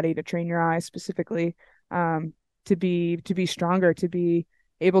your body, to train your eyes specifically, to be stronger, to be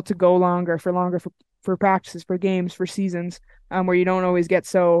able to go longer for practices, for games, for seasons, where you don't always get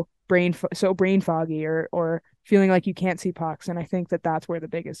so brain foggy or feeling like you can't see pucks. And I think that's where the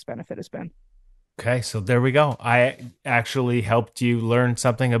biggest benefit has been. Okay, so there we go. I actually helped you learn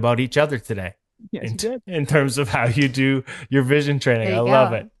something about each other today. Yes, you did. In terms of how you do your vision training. There you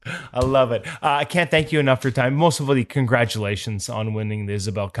love go. it. I love it. I can't thank you enough for your time. Most of all, congratulations on winning the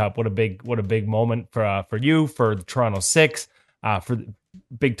Isabel Cup. What a big moment for you, for the Toronto Six, for the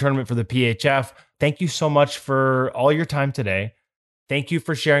big tournament for the PHF. Thank you so much for all your time today. Thank you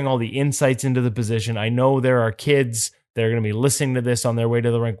for sharing all the insights into the position. I know there are kids that are going to be listening to this on their way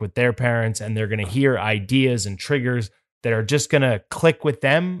to the rink with their parents, and they're going to hear ideas and triggers that are just going to click with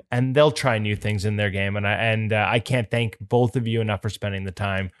them, and they'll try new things in their game. And I can't thank both of you enough for spending the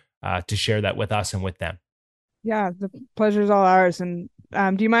time to share that with us and with them. Yeah, the pleasure's all ours. And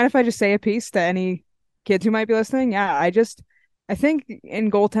do you mind if I just say a piece to any kids who might be listening? Yeah, I think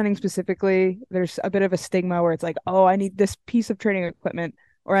in goaltending specifically, there's a bit of a stigma where it's like, oh, I need this piece of training equipment,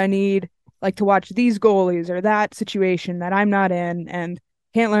 or I need like to watch these goalies or that situation that I'm not in and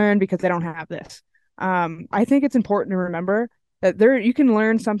can't learn because they don't have this. I think it's important to remember that you can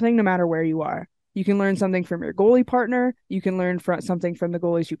learn something no matter where you are. You can learn something from your goalie partner. You can learn something from the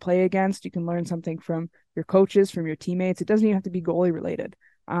goalies you play against. You can learn something from your coaches, from your teammates. It doesn't even have to be goalie related.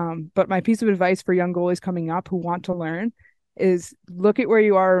 But my piece of advice for young goalies coming up who want to learn is look at where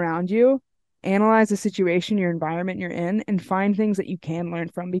you are around you, analyze the situation, your environment you're in, and find things that you can learn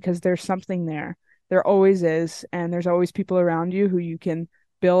from, because there's something there. There always is, and there's always people around you who you can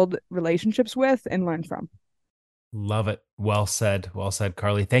build relationships with and learn from. Love it. Well said. Well said,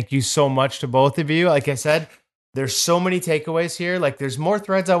 Carly. Thank you so much to both of you. Like I said, there's so many takeaways here. Like there's more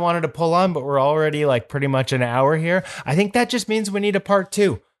threads I wanted to pull on, but we're already like pretty much an hour here. I think that just means we need a part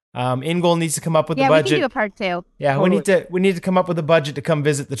two. InGoal needs to come up with the Yeah, we can do budget. a part two. Yeah, Totally. we need to come up with a budget to come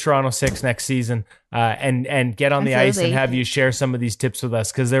visit the Toronto Six next season, and get on the ice and Absolutely. have you share some of these tips with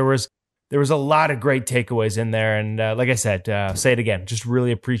us, because there was a lot of great takeaways in there. And like I said, say it again, just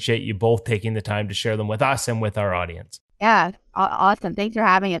really appreciate you both taking the time to share them with us and with our audience. Yeah, awesome. Thanks for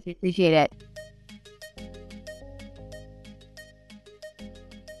having us. We appreciate it.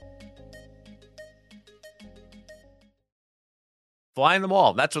 Flying the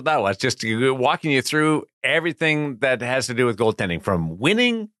wall. That's what that was. Just walking you through everything that has to do with goaltending, from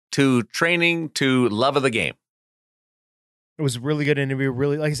winning to training to love of the game. It was a really good interview.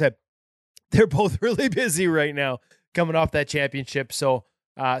 Really, like I said, they're both really busy right now coming off that championship. So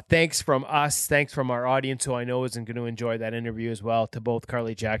thanks from us. Thanks from our audience, who I know isn't going to enjoy that interview as well, to both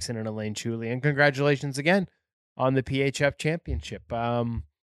Carly Jackson and Elaine Chuli. And congratulations again on the PHF championship.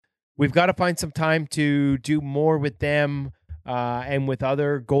 We've got to find some time to do more with them and with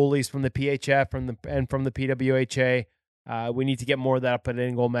other goalies from the PHF from the PWHA. We need to get more of that up at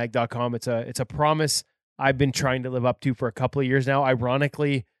ingoalmag.com. It's a promise I've been trying to live up to for a couple of years now.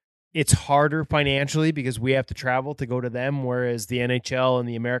 Ironically, it's harder financially because we have to travel to go to them, whereas the NHL and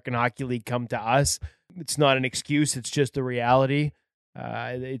the American Hockey League come to us. It's not an excuse. It's just the reality.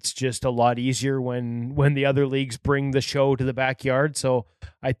 It's just a lot easier when the other leagues bring the show to the backyard. So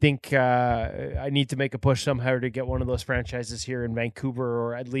I think I need to make a push somehow to get one of those franchises here in Vancouver,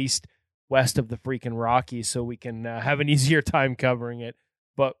 or at least west of the freaking Rockies, so we can have an easier time covering it.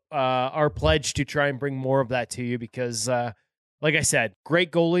 But our pledge to try and bring more of that to you, because like I said,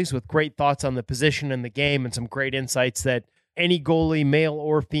 great goalies with great thoughts on the position and the game, and some great insights that any goalie, male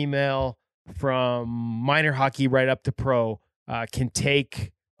or female, from minor hockey right up to pro, can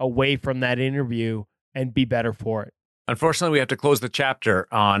take away from that interview and be better for it. Unfortunately, we have to close the chapter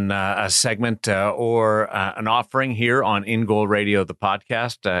on a segment or an offering here on In Goal Radio, the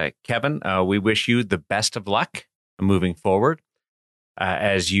podcast. Kevin, we wish you the best of luck moving forward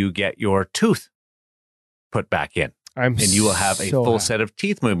as you get your tooth put back in. And you will have a full set of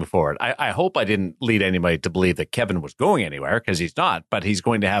teeth moving forward. I hope I didn't lead anybody to believe that Kevin was going anywhere, because he's not, but he's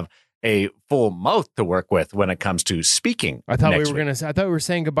going to have a full mouth to work with when it comes to speaking. I thought we were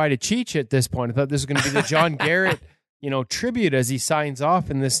saying goodbye to Cheech at this point. I thought this was going to be the John Garrett, tribute as he signs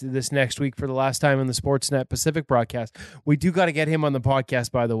off in this next week for the last time in the Sportsnet Pacific broadcast. We do got to get him on the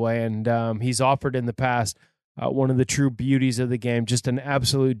podcast, by the way, and he's offered in the past. One of the true beauties of the game, just an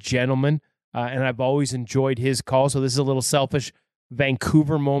absolute gentleman. And I've always enjoyed his call. So this is a little selfish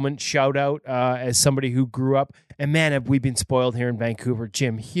Vancouver moment shout out as somebody who grew up. And man, have we been spoiled here in Vancouver.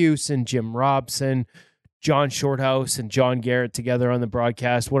 Jim Hewson, Jim Robson, John Shorthouse, and John Garrett together on the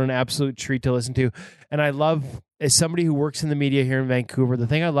broadcast. What an absolute treat to listen to. And I love, as somebody who works in the media here in Vancouver, the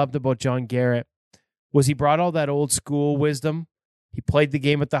thing I loved about John Garrett was he brought all that old school wisdom. He played the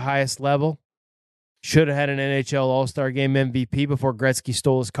game at the highest level. Should have had an NHL All-Star Game MVP before Gretzky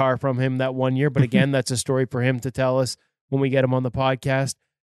stole his car from him that one year. But again, that's a story for him to tell us when we get him on the podcast.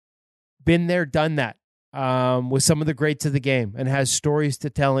 Been there, done that with some of the greats of the game, and has stories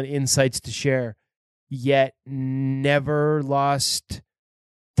to tell and insights to share, yet never lost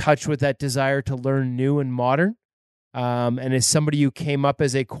touch with that desire to learn new and modern. And as somebody who came up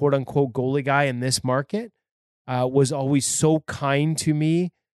as a quote-unquote goalie guy in this market, was always so kind to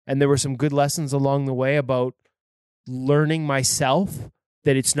me. And there were some good lessons along the way about learning myself,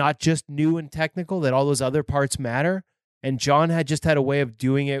 that it's not just new and technical, that all those other parts matter. And John had a way of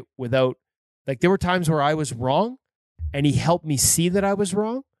doing it without, like, there were times where I was wrong and he helped me see that I was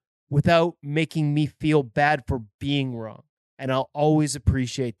wrong without making me feel bad for being wrong. And I'll always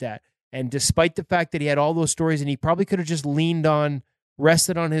appreciate that. And despite the fact that he had all those stories and he probably could have just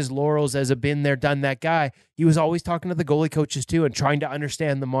rested on his laurels as a been there, done that guy, he was always talking to the goalie coaches too and trying to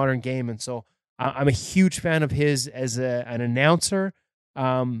understand the modern game. And so I'm a huge fan of his as an announcer,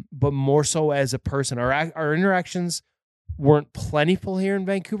 but more so as a person. Our interactions weren't plentiful here in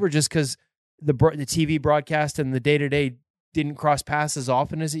Vancouver just because the TV broadcast and the day-to-day didn't cross paths as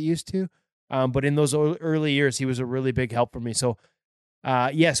often as it used to. But in those early years, he was a really big help for me. So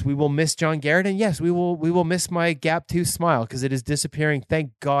yes, we will miss John Garrett, and yes, we will miss my gap tooth smile, because it is disappearing.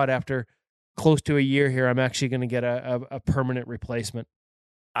 Thank God, after close to a year here, I'm actually going to get a permanent replacement.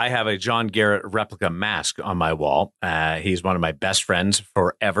 I have a John Garrett replica mask on my wall. He's one of my best friends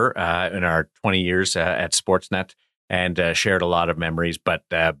forever in our 20 years at Sportsnet. and shared a lot of memories. But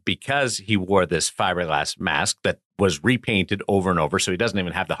because he wore this fiberglass mask that was repainted over and over, so he doesn't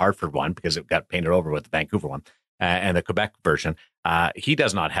even have the Hartford one because it got painted over with the Vancouver one and the Quebec version. He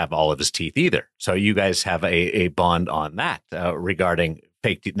does not have all of his teeth either. So you guys have a bond on that regarding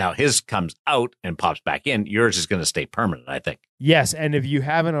fake teeth. Now his comes out and pops back in. Yours is going to stay permanent, I think. Yes, and if you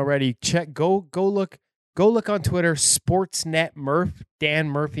haven't already, go look on Twitter. Sportsnet Murph, Dan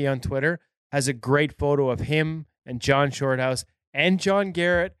Murphy on Twitter, has a great photo of him and John Shorthouse and John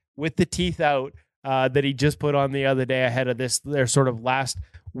Garrett with the teeth out that he just put on the other day ahead of their sort of last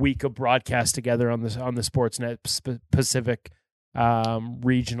week of broadcast together on the Sportsnet Pacific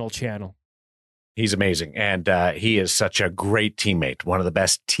regional channel. He's amazing, and he is such a great teammate, one of the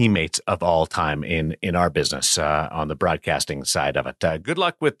best teammates of all time in our business on the broadcasting side of it. Good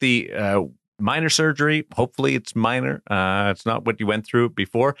luck with the minor surgery. Hopefully it's minor. It's not what you went through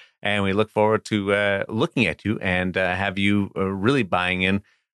before, and we look forward to looking at you and have you really buying in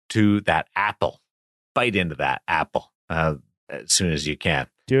to that apple. Bite into that apple as soon as you can.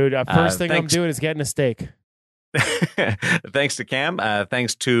 Dude, first thing I'm doing is getting a steak. Thanks to Cam.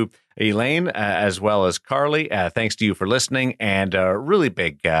 Thanks to Elaine, as well as Carly. Thanks to you for listening, and really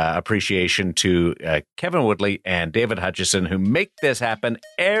big appreciation to Kevin Woodley and David Hutchison, who make this happen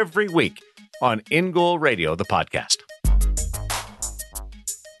every week on In Goal Radio, the podcast.